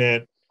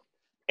agreement,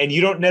 and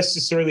you don't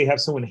necessarily have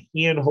someone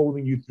hand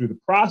holding you through the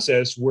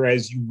process,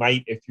 whereas you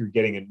might if you're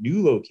getting a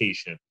new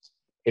location.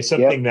 It's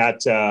something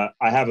that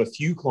I have a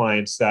few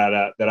clients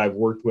that I've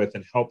worked with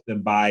and helped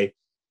them buy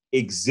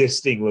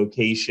existing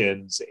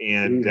locations,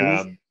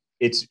 and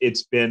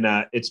it's been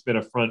a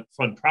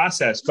fun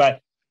process.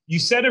 But you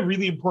said a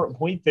really important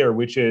point there,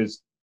 which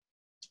is,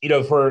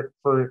 for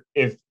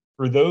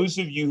those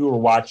of you who are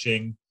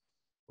watching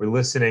or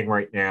listening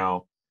right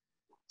now,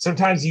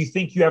 sometimes you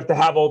think you have to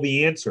have all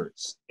the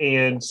answers,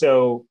 and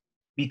so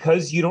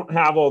because you don't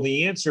have all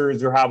the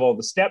answers or have all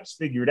the steps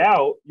figured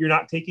out, you're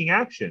not taking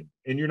action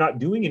and you're not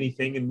doing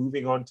anything and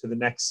moving on to the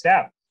next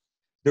step.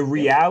 The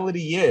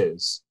reality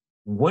is,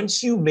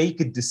 once you make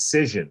a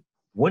decision,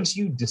 once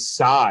you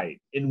decide,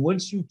 and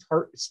once you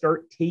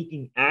start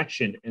taking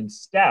action and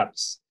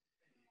steps,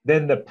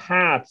 then the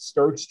path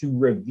starts to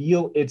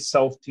reveal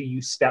itself to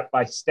you step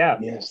by step.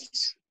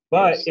 Yes.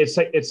 But it's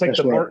like That's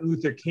the right. Martin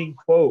Luther King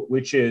quote,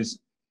 which is,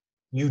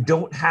 you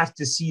don't have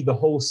to see the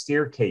whole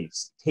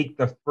staircase. Take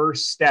the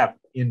first step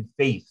in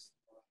faith.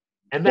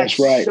 And that's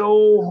right.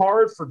 so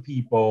hard for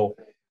people.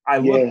 I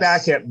look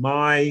back at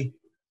my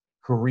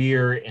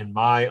career and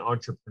my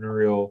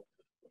entrepreneurial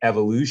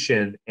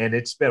evolution, and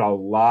it's been a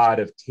lot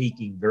of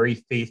taking very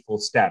faithful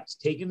steps,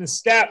 taking the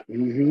step,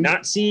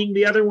 not seeing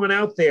the other one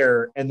out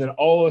there, and then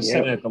all of a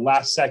sudden at the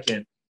last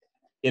second,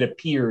 it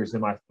appears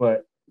and my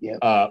foot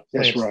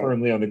plants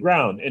firmly on the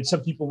ground. And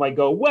some people might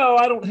go, well,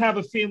 I don't have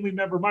a family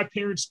member, my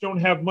parents don't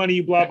have money,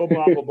 blah, blah,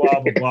 blah, blah,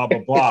 blah, blah, blah, blah,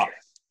 blah.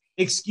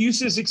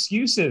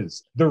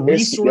 Excuses. The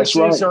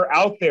resources are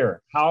out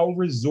there. How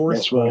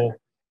resourceful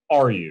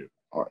are you?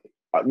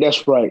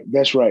 That's right.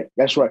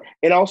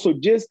 And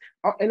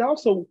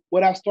also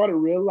what I started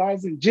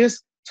realizing,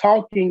 just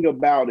talking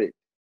about it,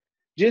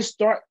 just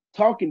start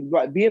talking,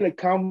 like be in a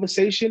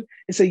conversation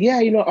and say,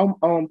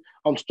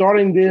 I'm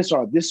starting this,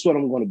 or this is what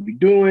I'm going to be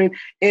doing.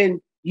 And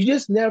you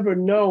just never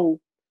know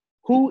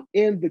who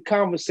in the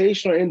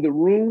conversation or in the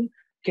room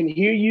can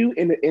hear you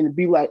and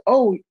be like,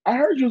 oh, I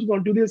heard you was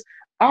going to do this.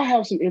 I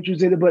have some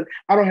interest in it, but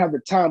I don't have the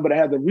time, but I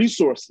have the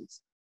resources.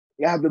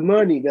 I have the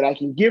money that I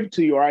can give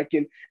to you, or I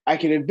can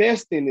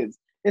invest in it.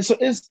 And so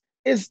it's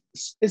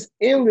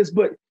endless,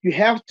 but you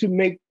have to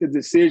make the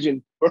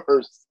decision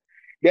first.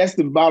 That's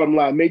the bottom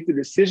line. Make the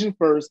decision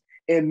first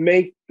and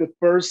make the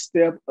first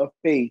step of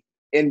faith,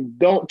 and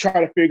don't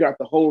try to figure out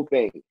the whole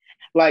thing.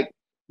 Like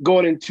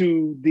going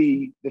into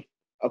the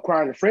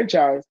acquiring a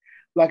franchise,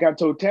 like I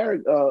told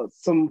Tariq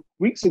some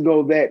weeks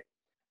ago, that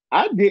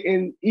I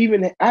didn't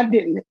even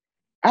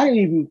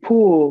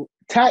pull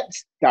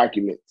tax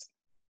documents.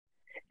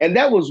 And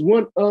that was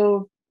one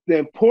of the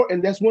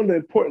important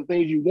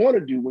things you want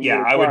to do when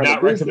you're I would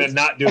not recommend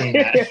not doing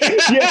that.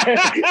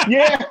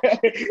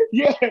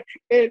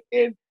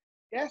 And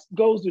that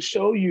goes to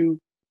show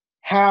you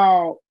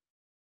how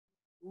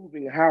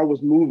I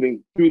was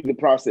moving through the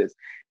process.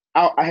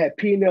 I had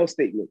P&L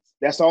statements.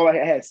 That's all I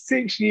had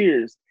 6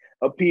 years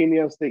of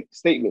P&L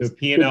statements. So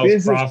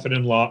P&L's profit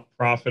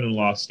and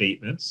loss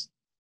statements.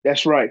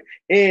 That's right.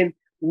 And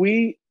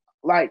we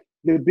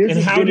the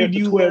business been there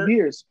for 12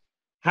 years.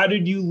 How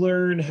did you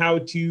learn how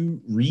to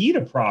read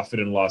a profit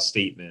and loss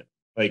statement?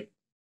 I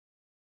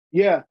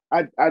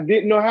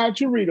didn't know how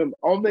to read them.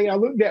 Only thing I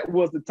looked at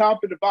was the top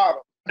and the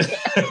bottom.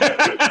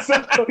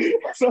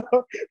 so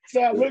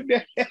I looked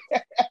at.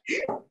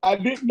 I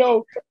didn't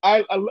know.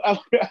 I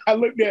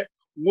looked at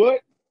what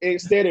it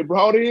said it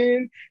brought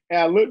in, and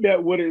I looked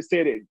at what it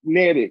said it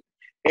netted.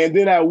 And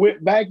then I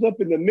went back up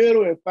in the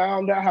middle and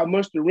found out how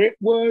much the rent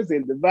was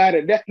and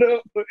divided that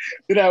up.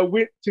 Then I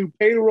went to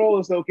payroll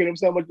and said, okay, I'm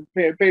so much to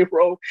pay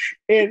payroll.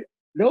 And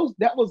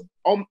that was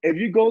if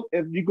you go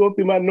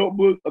through my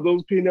notebook of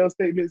those P&L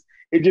statements,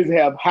 it just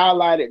have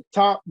highlighted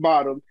top,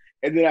 bottom.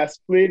 And then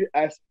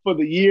for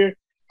the year,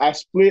 I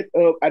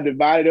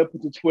divided up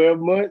into 12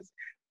 months,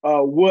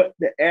 what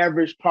the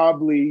average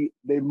probably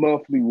the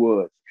monthly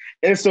was.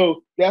 And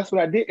so that's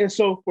what I did. And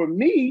so for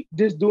me,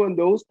 just doing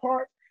those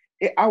parts,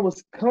 I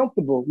was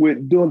comfortable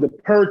with doing the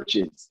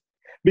purchase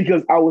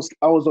because I was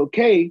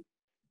okay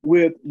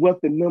with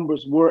what the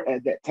numbers were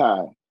at that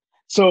time.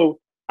 So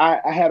I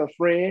had a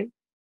friend,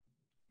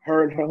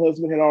 her and her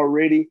husband had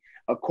already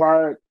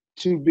acquired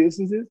 2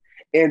 businesses,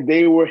 and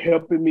they were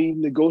helping me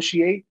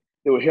negotiate.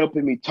 They were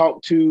helping me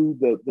talk to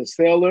the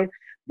seller.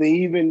 They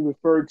even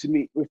referred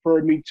me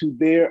to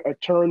their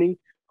attorney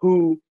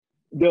who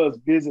does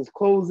business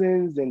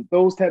closings and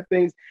those type of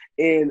things.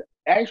 And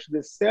actually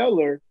the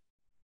seller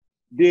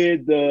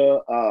did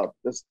the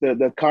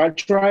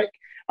contract,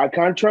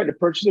 the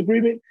purchase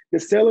agreement. The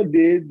seller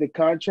did the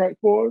contract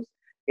for us.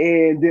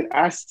 And then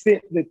I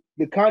sent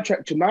the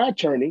contract to my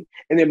attorney,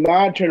 and then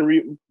my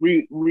attorney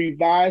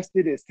revised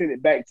it and sent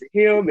it back to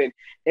him.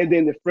 And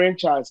then the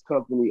franchise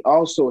company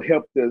also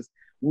helped us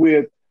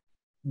with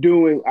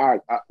doing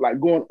our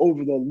going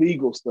over the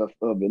legal stuff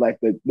of it, like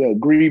the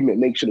agreement,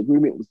 make sure the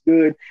agreement was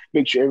good,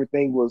 make sure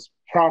everything was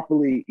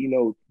properly,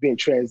 being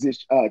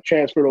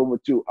transferred over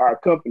to our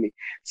company.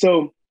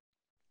 So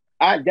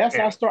I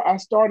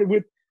started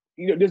with,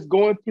 just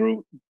going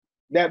through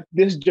that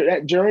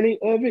journey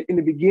of it in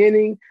the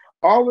beginning,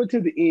 all the way to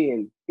the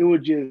end. It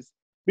was just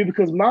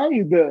because mind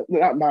you,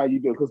 not mind you,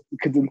 because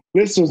the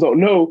listeners don't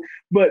know,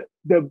 but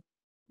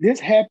this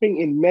happened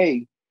in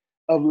May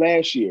of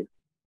last year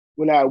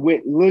when I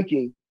went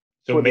looking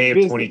So for May the of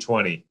business.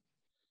 2020.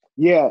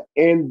 Yeah,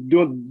 and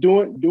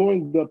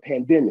during the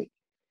pandemic.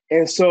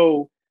 And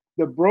so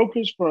the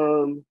brokerage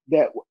firm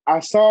that I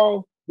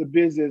saw the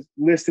business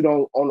listed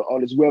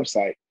on his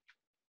website.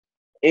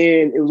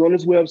 And it was on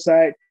his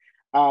website.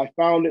 I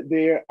found it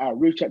there. I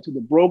reached out to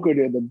the broker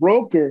there. The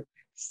broker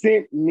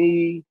sent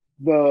me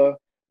the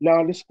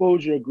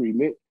non-disclosure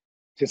agreement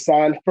to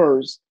sign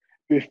first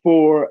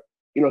before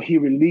he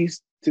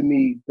released to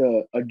me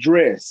the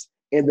address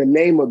and the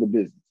name of the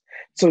business.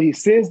 So he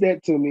sends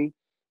that to me.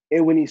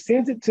 And when he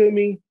sends it to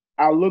me,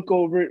 I look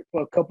over it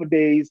for a couple of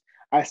days.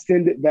 I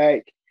send it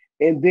back.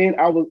 And then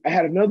I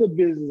had another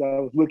business I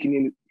was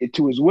looking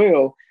into as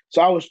well.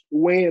 So I was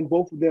weighing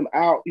both of them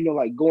out,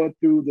 like going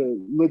through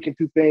looking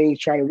through things,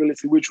 trying to really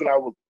see which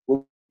one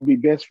would be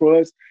best for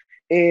us.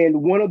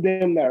 And one of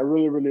them that I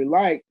really, really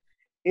liked,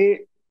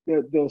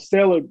 the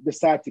seller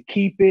decided to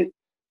keep it.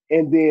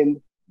 And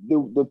then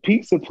the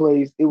pizza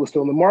place, it was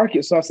still on the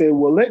market. So I said,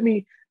 well,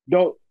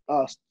 don't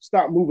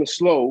stop moving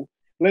slow.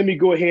 Let me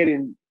go ahead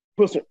and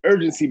put some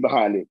urgency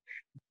behind it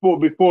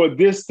before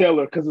this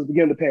seller, because it's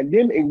beginning of the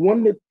pandemic. And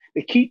one of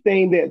the key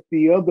thing that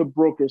the other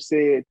broker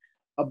said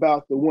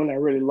about the one I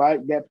really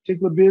liked, that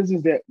particular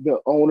business, that the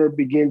owner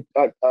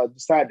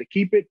decided to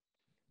keep it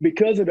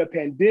because of the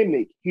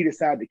pandemic. He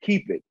decided to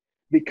keep it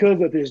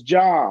because of his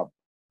job.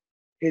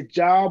 His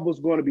job was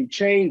going to be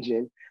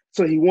changing,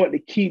 so he wanted to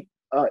keep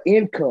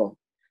income.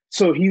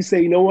 So he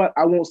said, you know what?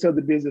 I won't sell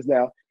the business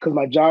now because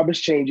my job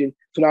is changing.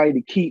 So now I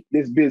need to keep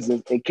this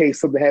business in case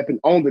something happened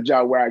on the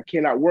job where I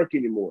cannot work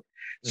anymore.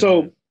 Mm-hmm.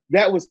 So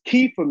that was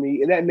key for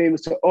me. And that made me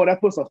say,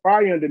 that puts a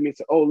fire under me.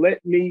 So,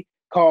 let me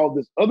call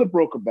this other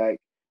broker back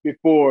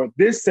before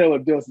this seller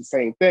does the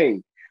same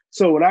thing.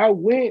 So when I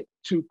went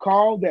to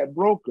call that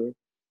broker,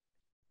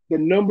 the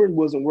number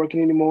wasn't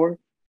working anymore.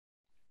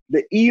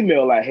 The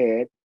email I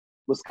had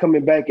was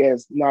coming back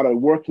as not a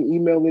working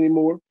email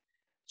anymore.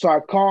 So I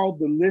called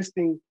the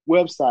listing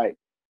website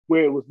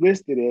where it was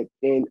listed at,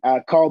 and I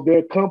called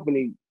their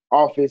company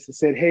office and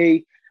said,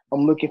 hey,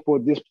 I'm looking for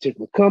this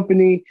particular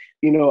company.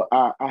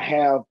 I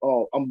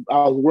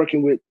was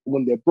working with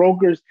one of their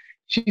brokers.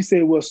 She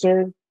said, well,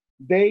 sir,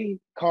 they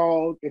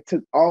called and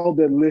took all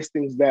their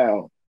listings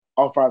down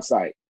off our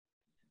site.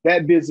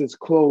 That business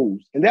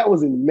closed. And that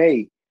was in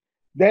May.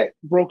 That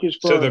brokerage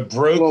firm. So the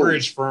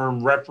brokerage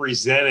firm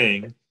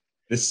representing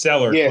the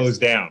seller closed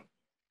down.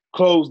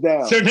 Closed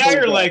down. So now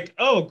you're like,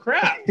 oh,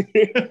 crap.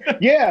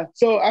 Yeah.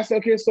 So I said,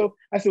 okay. So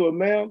I said, well,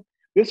 ma'am,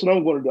 this is what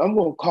I'm going to do. I'm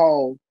going to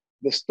call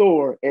the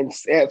store and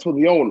ask for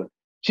the owner.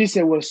 She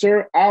said, well,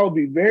 sir, I'll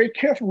be very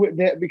careful with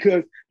that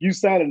because you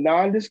signed a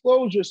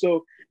non-disclosure.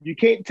 So you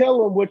can't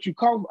tell them what you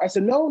call them. I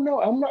said, no,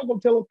 I'm not going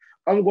to tell them.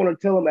 I'm going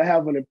to tell them I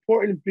have an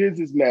important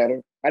business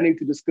matter I need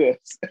to discuss.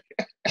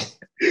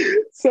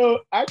 So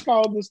I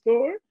called the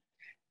store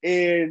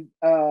and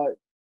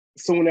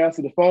someone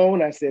answered the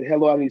phone. I said,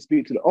 hello, I need to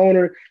speak to the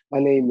owner. I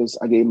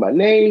gave my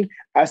name.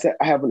 I said,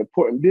 I have an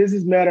important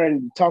business matter I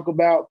need to talk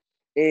about.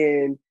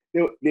 And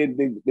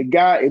the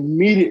guy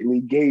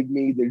immediately gave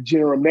me the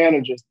general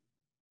manager's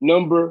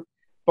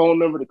phone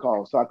number to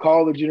call. So I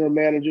called the general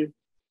manager,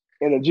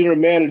 and the general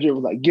manager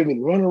was like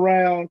giving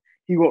runaround.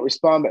 He won't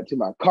respond back to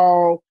my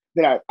call.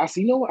 Then I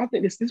said, you know what? I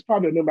think this is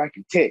probably a number I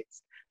can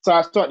text. So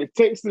I started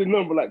texting the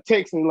number,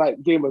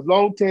 gave him a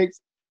long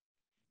text,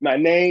 my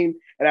name,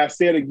 and I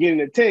said again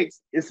in the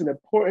text, it's an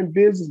important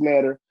business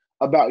matter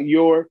about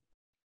your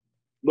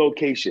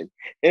location.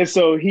 And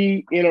so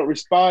he ended up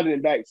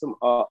responding back some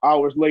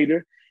hours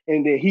later,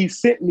 and then he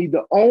sent me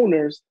the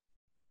owner's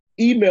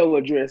email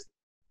address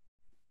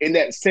in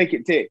that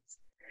second text.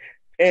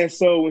 And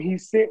so when he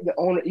sent the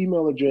owner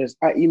email address,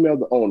 I emailed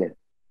the owner.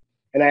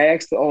 And I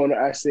asked the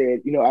owner, I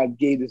said, I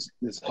gave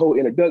this whole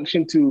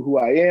introduction to who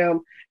I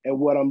am and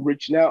what I'm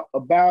reaching out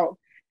about.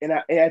 And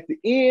at the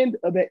end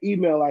of that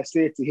email, I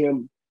said to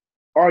him,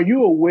 are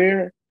you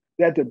aware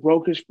that the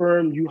brokerage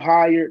firm you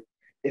hired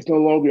is no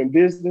longer in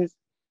business?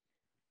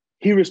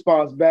 He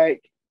responds back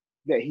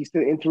that he's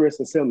still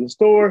interested in selling the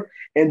store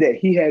and that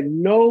he had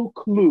no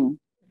clue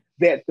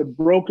that the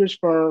brokerage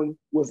firm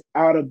was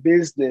out of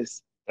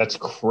business. That's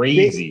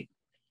crazy.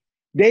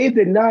 They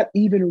did not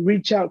even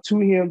reach out to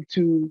him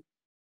to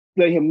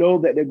let him know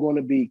that they're going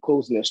to be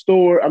closing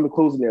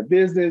their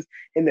business,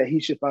 and that he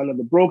should find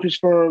another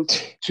brokerage firm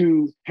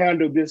to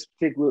handle this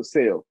particular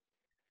sale.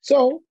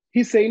 So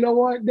he said, you know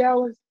what,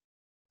 Dallas?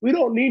 We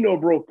don't need no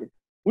broker.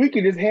 We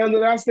can just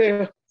handle it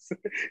ourselves.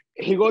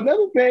 He goes,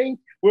 another thing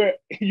where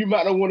you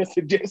might not want to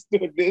suggest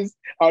doing this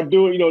or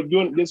doing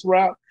it this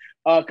route.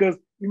 Because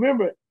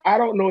remember, I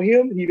don't know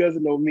him. He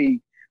doesn't know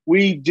me.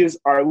 We're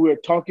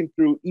talking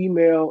through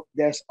email.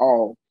 That's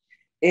all.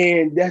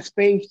 And that's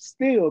faith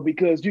still,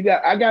 because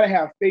I got to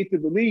have faith to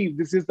believe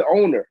this is the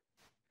owner.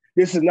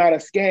 This is not a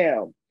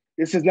scam.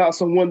 This is not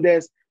someone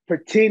that's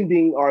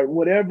pretending or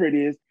whatever it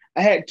is.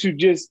 I had to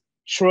just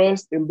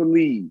trust and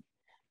believe.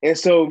 And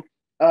so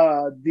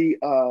We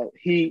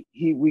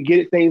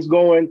get things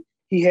going.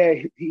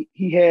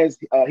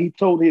 He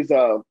told his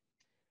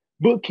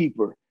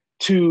bookkeeper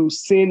to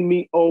send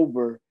me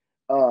over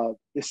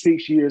the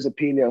 6 years of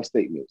P&L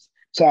statements.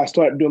 So I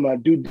started doing my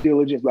due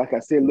diligence, like I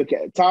said, look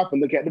at the top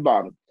and look at the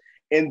bottom.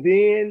 And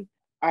then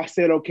I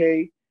said,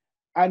 okay,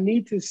 I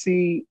need to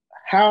see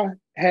how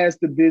has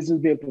the business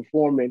been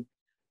performing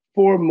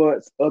 4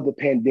 months of the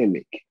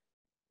pandemic.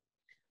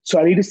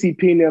 So I need to see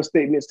P&L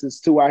statements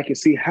so I can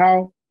see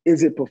how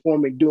is it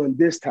performing during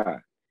this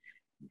time.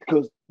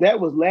 Because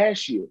that was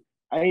last year.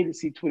 I need to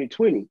see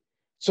 2020.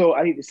 So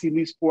I need to see at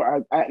least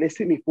they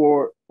sent me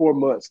 4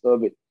 months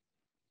of it.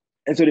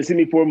 And so they sent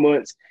me 4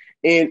 months.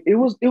 And it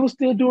was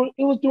doing,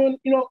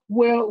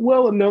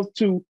 well enough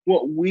to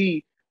what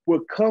we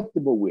were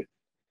comfortable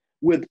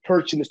with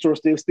purchasing the store.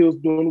 Still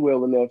doing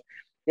well enough.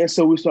 And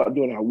so we started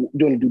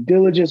doing due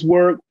diligence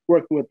work,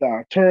 working with our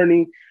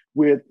attorney,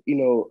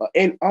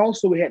 and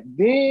also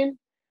then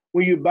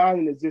when you're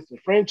buying an existing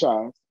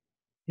franchise,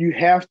 you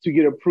have to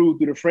get approved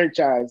through the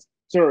franchise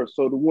service.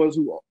 So the ones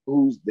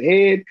who's the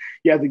head,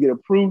 you have to get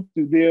approved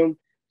through them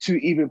to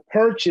even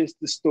purchase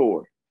the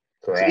store.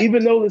 Correct. So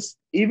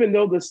even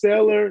though the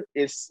seller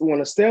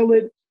want to sell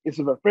it, it's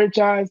a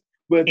franchise,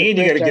 but you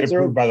got to get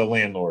approved by the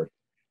landlord.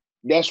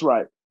 That's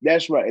right.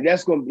 And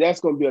that's going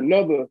to be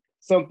another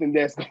something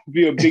that's going to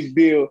be a big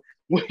deal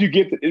when you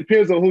get it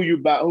depends on who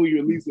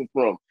you're leasing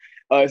from.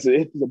 So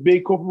if it's a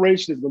big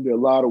corporation, it's going to be a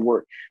lot of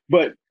work.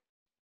 But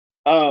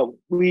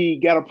we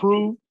got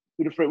approved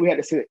through the front. We had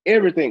to send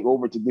everything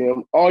over to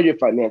them, all your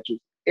financials,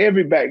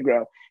 every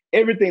background,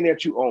 everything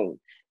that you own,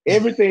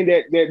 everything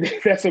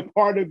that's a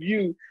part of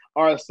you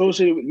are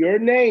associated with your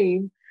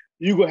name.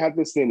 You're going to have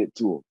to send it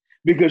to them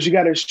because you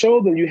got to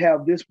show them you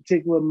have this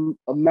particular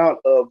amount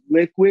of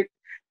liquid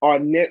or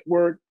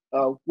network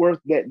worth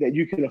that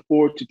you can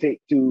afford to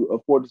take to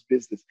afford this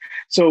business.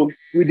 So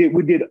we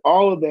did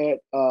all of that.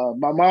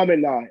 My mom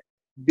and I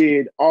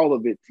did all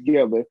of it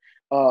together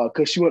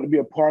because she wanted to be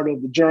a part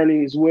of the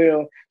journey as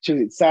well. She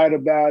was excited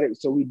about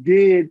it. So we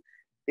did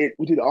it.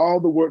 We did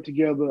all the work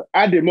together.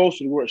 I did most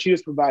of the work. She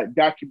just provided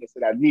documents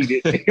that I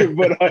needed,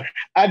 but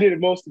I did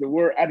most of the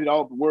work. I did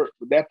all the work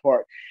for that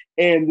part.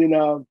 And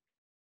then,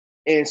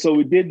 and so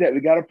we did that.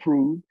 We got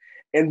approved.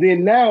 And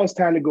then now it's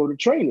time to go to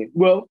training.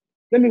 Well,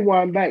 let me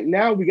wind back.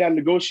 Now we got to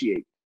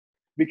negotiate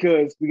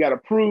because we got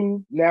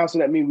approved now. So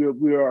that means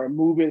we are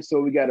moving.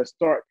 So we got to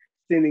start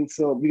sending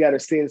we got to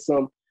send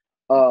some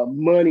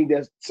money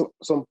that's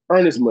some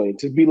earnest money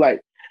to be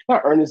like,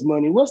 not earnest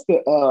money. What's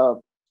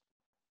the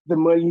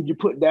money you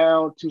put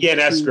down to an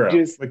escrow,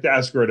 like the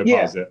escrow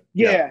deposit.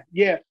 Yeah.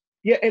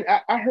 And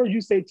I heard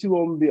you say too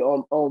on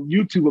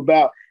YouTube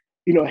about,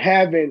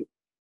 having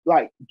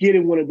like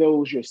getting one of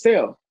those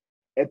yourself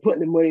and putting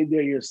the money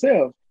there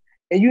yourself.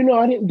 And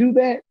I didn't do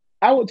that.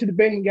 I went to the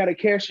bank and got a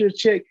cashier's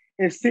check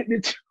and sent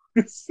it to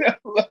the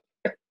seller.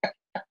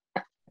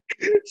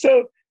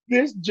 So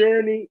this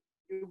journey,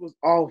 it was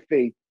all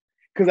faith.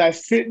 Because I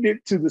sent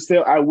it to the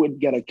seller, I wouldn't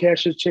get a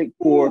cashier's check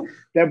for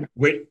that,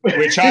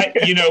 which I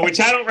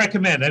don't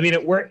recommend. I mean,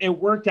 it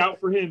worked out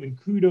for him, and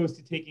kudos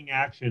to taking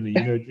action.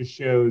 It just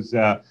shows,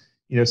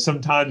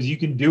 sometimes you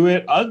can do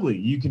it ugly,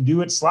 you can do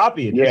it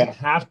sloppy. It doesn't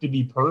have to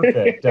be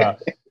perfect.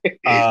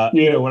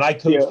 When I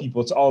coach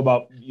people, it's all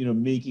about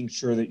making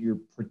sure that you're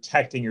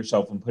protecting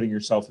yourself and putting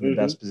yourself in the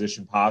best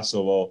position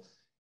possible.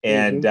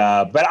 And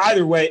but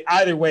either way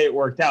it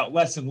worked out.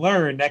 Lesson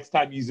learned: next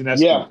time use an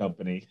escrow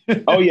company.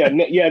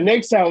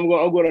 Next time I'm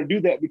going to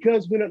do that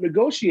because we're not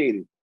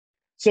negotiating.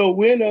 So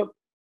we end up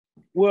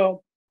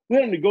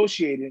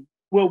negotiating.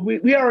 Well,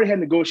 we already had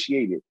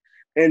negotiated,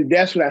 and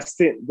that's when I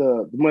sent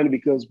the money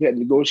because we had to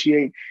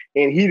negotiate,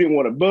 and he didn't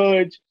want to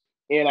budge,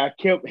 and I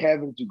kept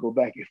having to go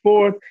back and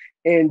forth.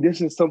 And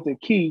this is something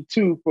key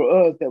too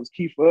for us. That was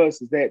key for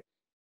us is that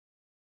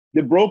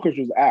the brokerage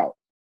was out.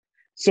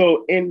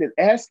 So in the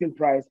asking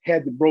price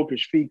had the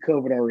brokerage fee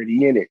covered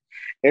already in it.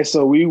 And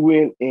so we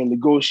went and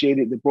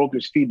negotiated the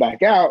brokerage fee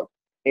back out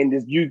and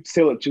you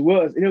sell it to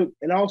us.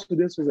 And also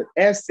this was an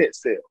asset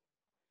sale.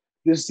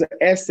 This is an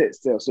asset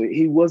sale. So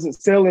he wasn't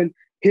selling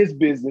his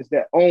business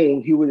that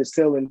owned, he was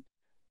selling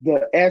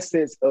the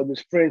assets of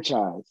this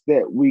franchise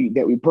that we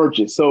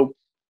purchased. So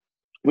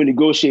we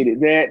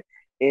negotiated that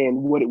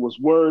and what it was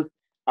worth.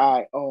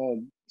 I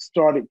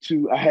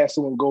had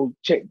someone go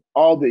check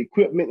all the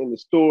equipment in the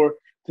store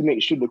to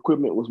make sure the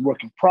equipment was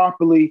working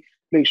properly,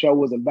 make sure I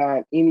wasn't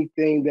buying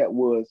anything that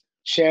was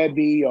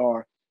shabby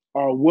or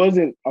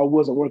wasn't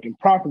working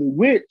properly,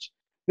 which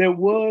there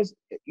was,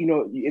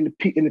 in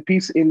the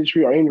pizza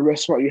industry or in the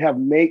restaurant, you have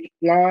make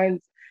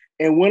lines.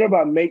 And one of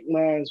our make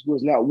lines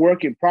was not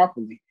working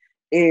properly.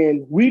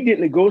 And we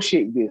didn't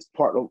negotiate this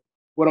part of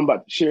what I'm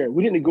about to share.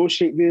 We didn't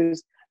negotiate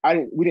this.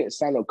 We didn't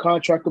sign no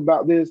contract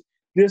about this.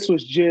 This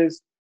was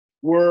just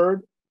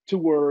word to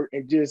word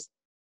and just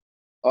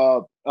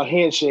a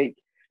handshake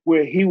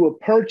where he will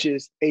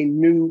purchase a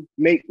new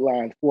make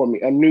line for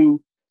me, a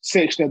new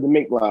section of the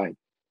make line.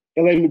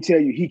 And let me tell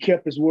you, he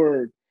kept his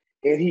word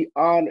and he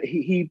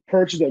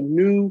purchased a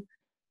new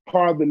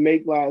part of the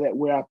make line that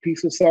where our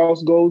pizza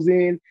sauce goes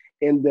in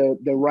and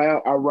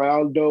our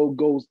round dough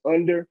goes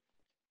under.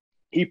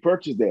 He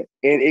purchased that,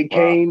 and it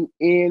came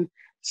in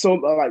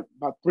like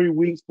about 3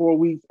 weeks, 4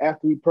 weeks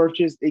after we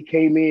purchased. It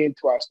came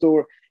into our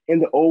store, and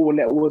the old one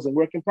that wasn't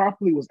working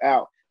properly was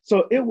out.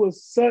 So it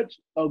was such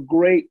a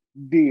great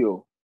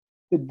deal.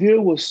 The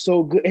deal was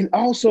so good, and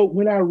also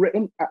when I read,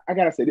 I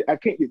gotta say, I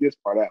can't get this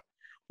part out.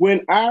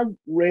 When I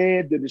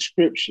read the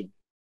description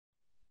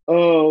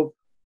of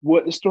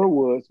what the store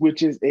was,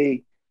 which is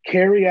a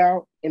carry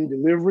out and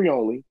delivery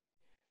only.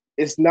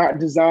 It's not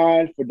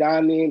designed for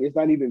dining. It's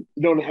not even,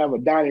 you don't have a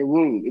dining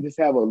room. It just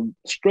have a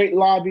straight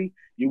lobby.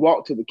 You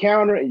walk to the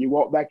counter and you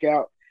walk back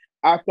out.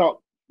 I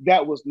thought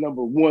that was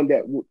number one,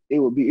 that it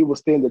would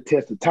stand the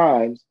test of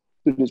times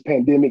through this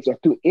pandemic or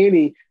through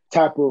any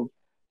type of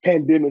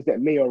pandemics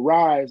that may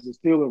arise and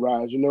still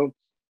arise, you know?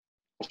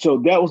 So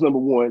that was number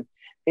one.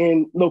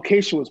 And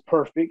location was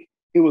perfect.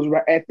 It was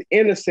right at the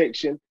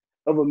intersection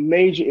of a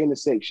major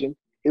intersection.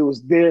 It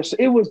was there. So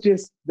it was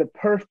just the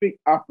perfect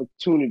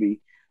opportunity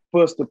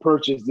for us to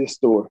purchase this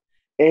store.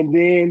 And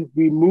then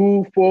we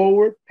move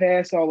forward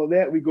past all of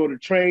that. We go to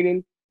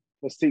training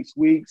for 6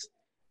 weeks,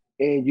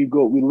 and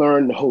we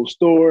learn the whole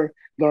store,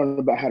 learn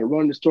about how to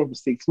run the store for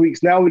 6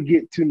 weeks. Now we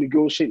get to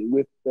negotiating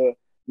with the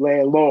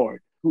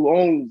landlord who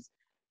owns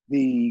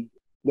the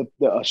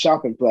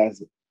shopping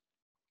plaza.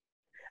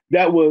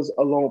 That was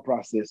a long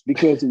process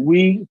because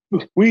we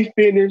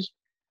finished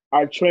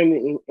our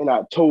training in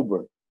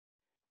October.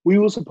 We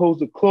were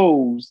supposed to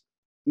close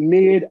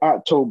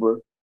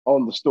mid-October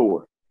on the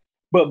store.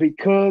 But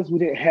because we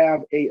didn't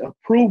have a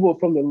approval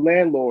from the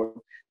landlord,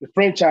 the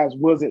franchise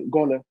wasn't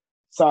going to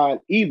sign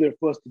either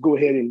for us to go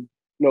ahead and,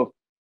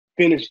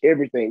 finish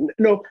everything.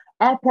 No,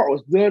 our part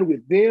was done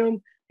with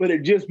them, but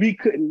we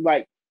couldn't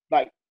like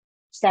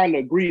sign an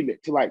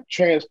agreement to like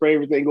transfer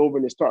everything over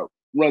and start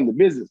running the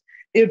business.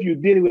 If you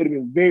did, it would have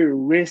been very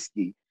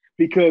risky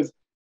because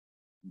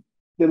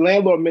the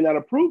landlord may not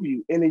approve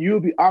you, and then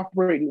you'll be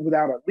operating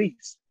without a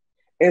lease.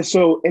 And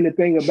the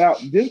thing about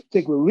this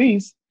particular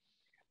lease,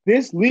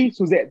 this lease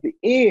was at the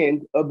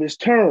end of its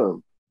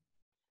term.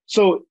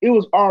 So it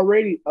was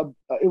already a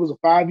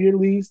 5-year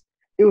lease.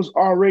 It was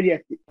already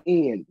at the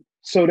end.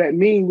 So that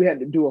means we had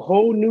to do a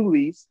whole new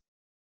lease.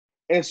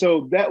 And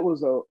so that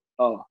was a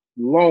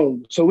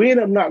long. So we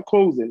ended up not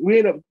closing. We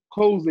ended up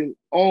closing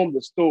on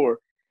the store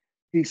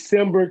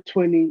December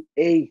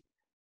 28th.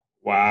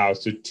 Wow.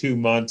 So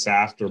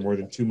more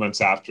than 2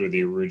 months after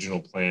the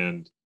original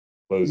planned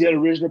closing. The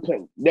original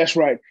plan. That's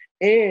right.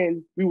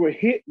 And we were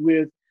hit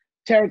with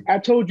Tariq. I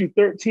told you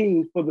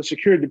 13 for the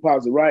security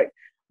deposit, right?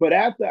 But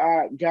after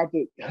I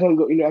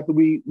hung up, after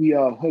we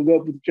hung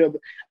up with each other,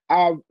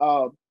 I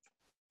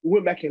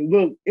went back and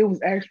looked. It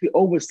was actually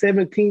over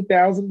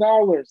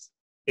 $17,000.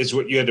 Is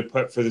what you had to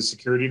put for the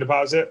security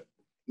deposit?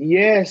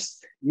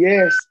 Yes.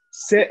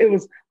 It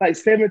was like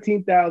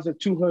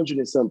 17,200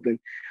 and something.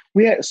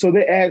 So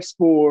they asked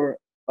for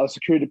a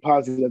security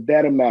deposit of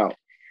that amount.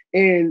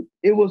 And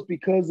it was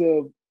because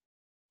of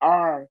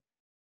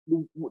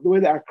the way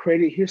that our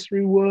credit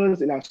history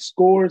was and our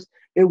scores.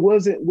 It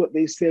wasn't what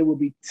they said would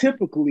be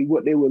typically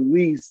what they would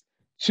lease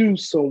to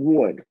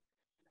someone.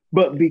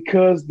 But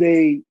because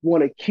they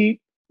want to keep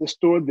the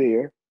store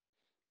there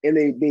and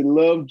they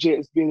love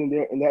Jets being in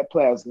there in that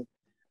plaza,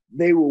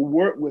 they will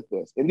work with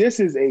us. And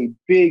this is a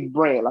big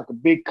brand, like a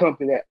big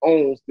company that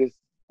owns this.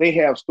 They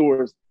have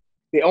stores.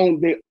 They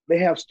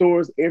have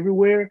stores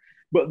everywhere,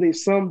 but they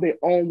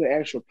own the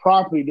actual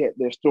property that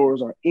their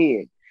stores are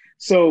in.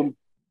 So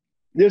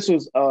this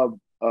was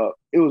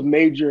it was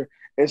major.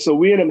 And so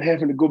we ended up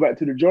having to go back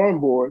to the drawing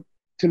board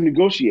to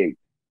negotiate.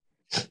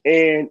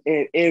 And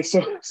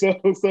so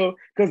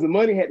because the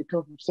money had to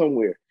come from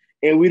somewhere,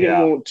 and we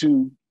didn't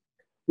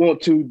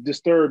want to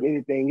disturb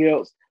anything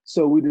else.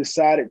 So we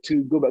decided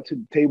to go back to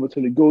the table to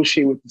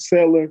negotiate with the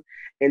seller.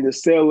 And the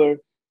seller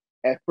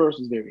at first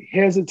was very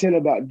hesitant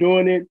about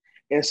doing it.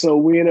 And so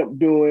we ended up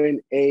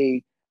doing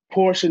a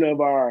portion of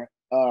our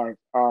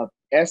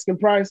asking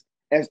price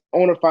as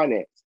owner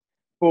finance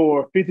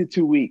for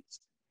 52 weeks.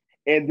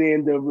 And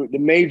then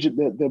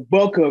the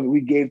bulk of it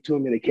we gave to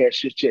him in a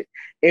cashier's check.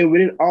 And we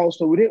didn't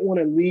want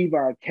to leave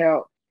our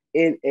account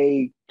in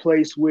a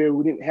place where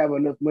we didn't have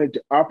enough money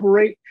to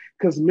operate.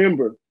 Because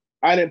remember,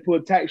 I didn't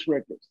put tax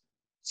records.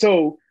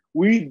 So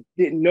we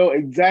didn't know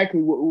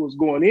exactly what we was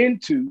going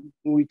into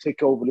when we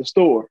took over the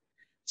store.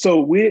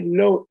 So we didn't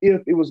know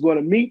if it was going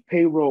to meet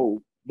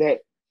payroll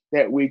that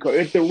week, or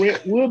if the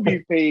rent will be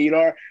paid,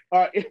 or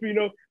if,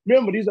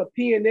 remember, these are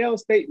P&L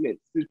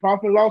statements, these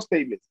profit and loss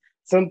statements.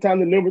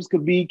 Sometimes the numbers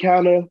could be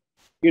kind of,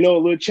 a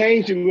little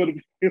changing a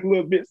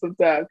little bit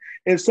sometimes.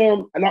 And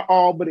some, not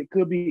all, but it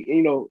could be,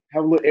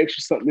 have a little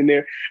extra something in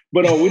there.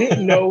 But we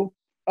didn't know.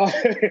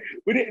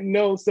 We didn't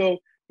know. So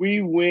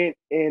we went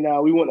and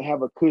we want to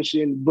have a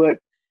cushion. But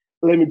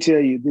let me tell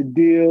you, the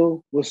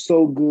deal was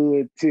so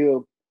good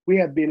till we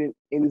have been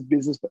in this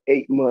business for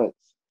 8 months.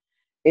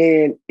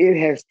 And it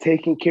has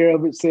taken care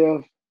of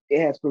itself.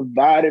 It has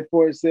provided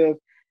for itself.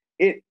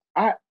 The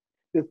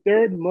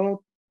third month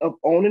of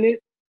owning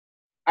it,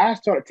 I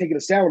started taking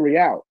the salary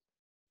out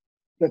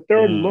the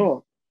third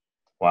month.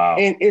 Wow.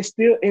 And it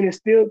still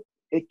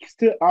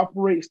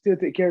operates, still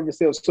take care of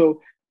itself.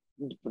 So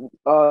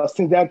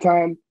since that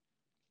time,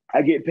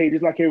 I get paid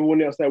just like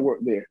everyone else that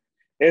worked there.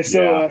 And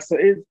so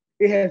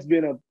it has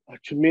been a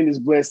tremendous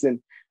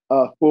blessing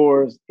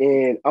for us.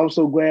 And I'm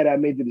so glad I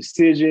made the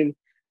decision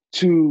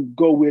to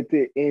go with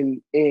it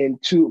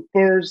and to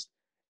first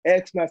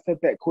ask myself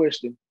that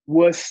question,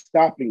 what's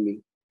stopping me?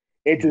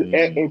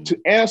 And to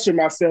answer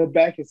myself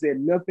back and say,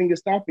 nothing is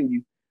stopping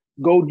you.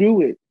 Go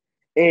do it.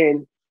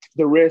 And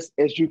the rest,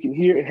 as you can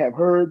hear and have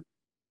heard,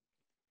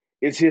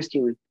 is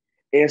history.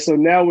 And so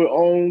now we're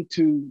on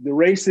to the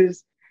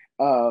races.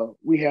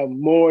 We have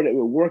more that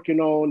we're working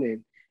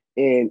on,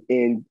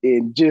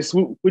 and just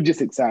we're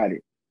just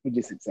excited. We're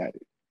just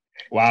excited.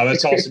 Wow,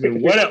 that's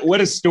awesome.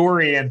 What a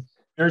story! And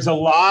there's a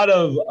lot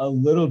of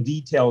little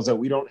details that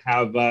we don't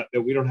have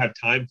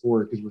time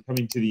for because we're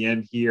coming to the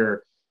end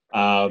here.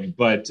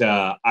 But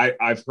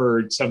I've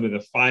heard some of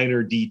the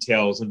finer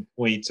details and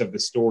points of the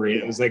story.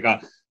 It was like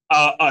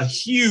a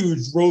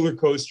huge roller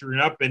coaster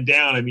and up and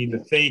down. I mean,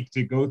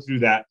 to go through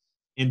that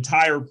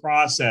entire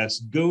process,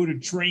 go to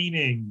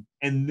training,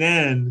 and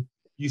then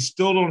you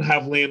still don't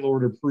have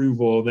landlord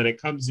approval. And then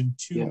it comes in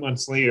 2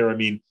 months later. I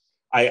mean,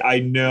 I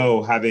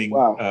know having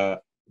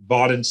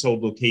bought and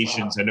sold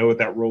locations, I know what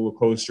that roller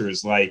coaster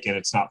is like, and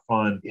it's not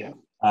fun.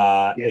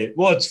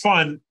 It's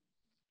fun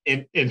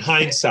in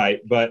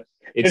hindsight, but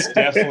it's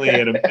definitely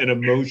an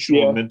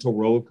emotional and mental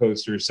roller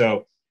coaster.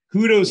 So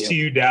kudos to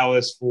you,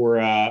 Dallas,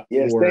 for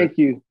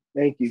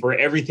thank you for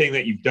everything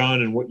that you've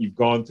done and what you've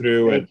gone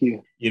through. Thank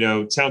you. You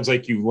know, it sounds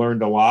like you've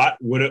learned a lot.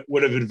 Would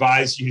have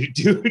advised you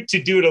to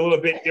do it a little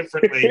bit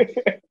differently,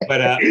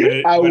 but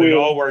it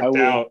all worked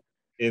out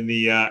in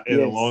the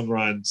long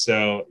run.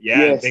 So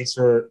thanks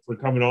for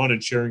coming on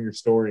and sharing your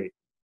story.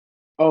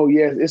 Oh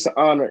yes, it's an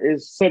honor.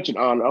 It's such an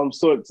honor. I'm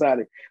so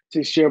excited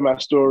to share my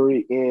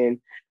story, and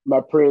my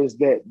prayers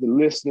that the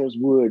listeners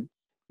would,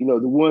 the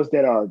ones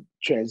that are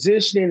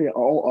transitioning and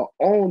are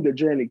on the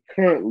journey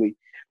currently,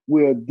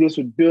 this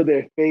would build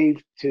their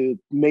faith to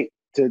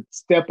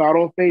step out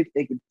on faith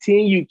and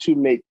continue to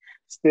make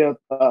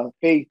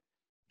faith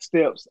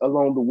steps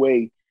along the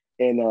way,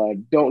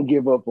 and don't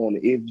give up on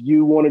it. If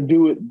you want to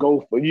do it,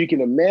 go for it. If you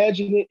can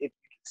imagine it, if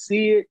you can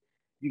see it,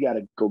 you got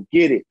to go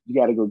get it. You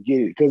got to go get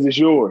it because it's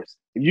yours.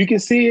 If you can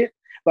see it,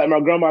 like my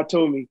grandma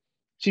told me,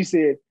 she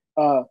said,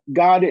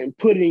 God didn't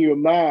put it in your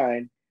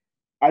mind.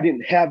 I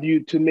didn't have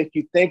you to make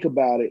you think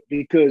about it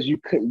because you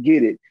couldn't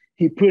get it.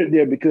 He put it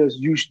there because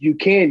you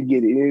can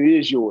get it and it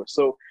is yours.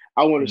 So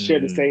I want to share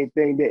the same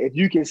thing, that if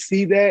you can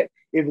see that,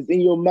 if it's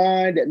in your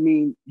mind, that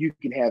means you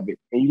can have it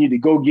and you need to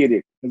go get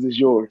it because it's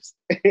yours.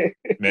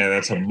 Man,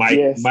 that's a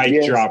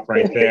mic drop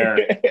right there.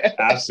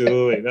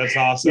 Absolutely. That's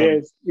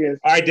awesome. Yes.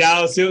 All right,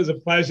 Dallas, it was a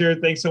pleasure.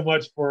 Thanks so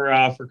much for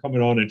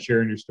coming on and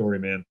sharing your story,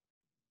 man.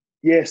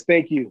 Yes,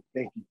 thank you.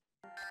 Thank you.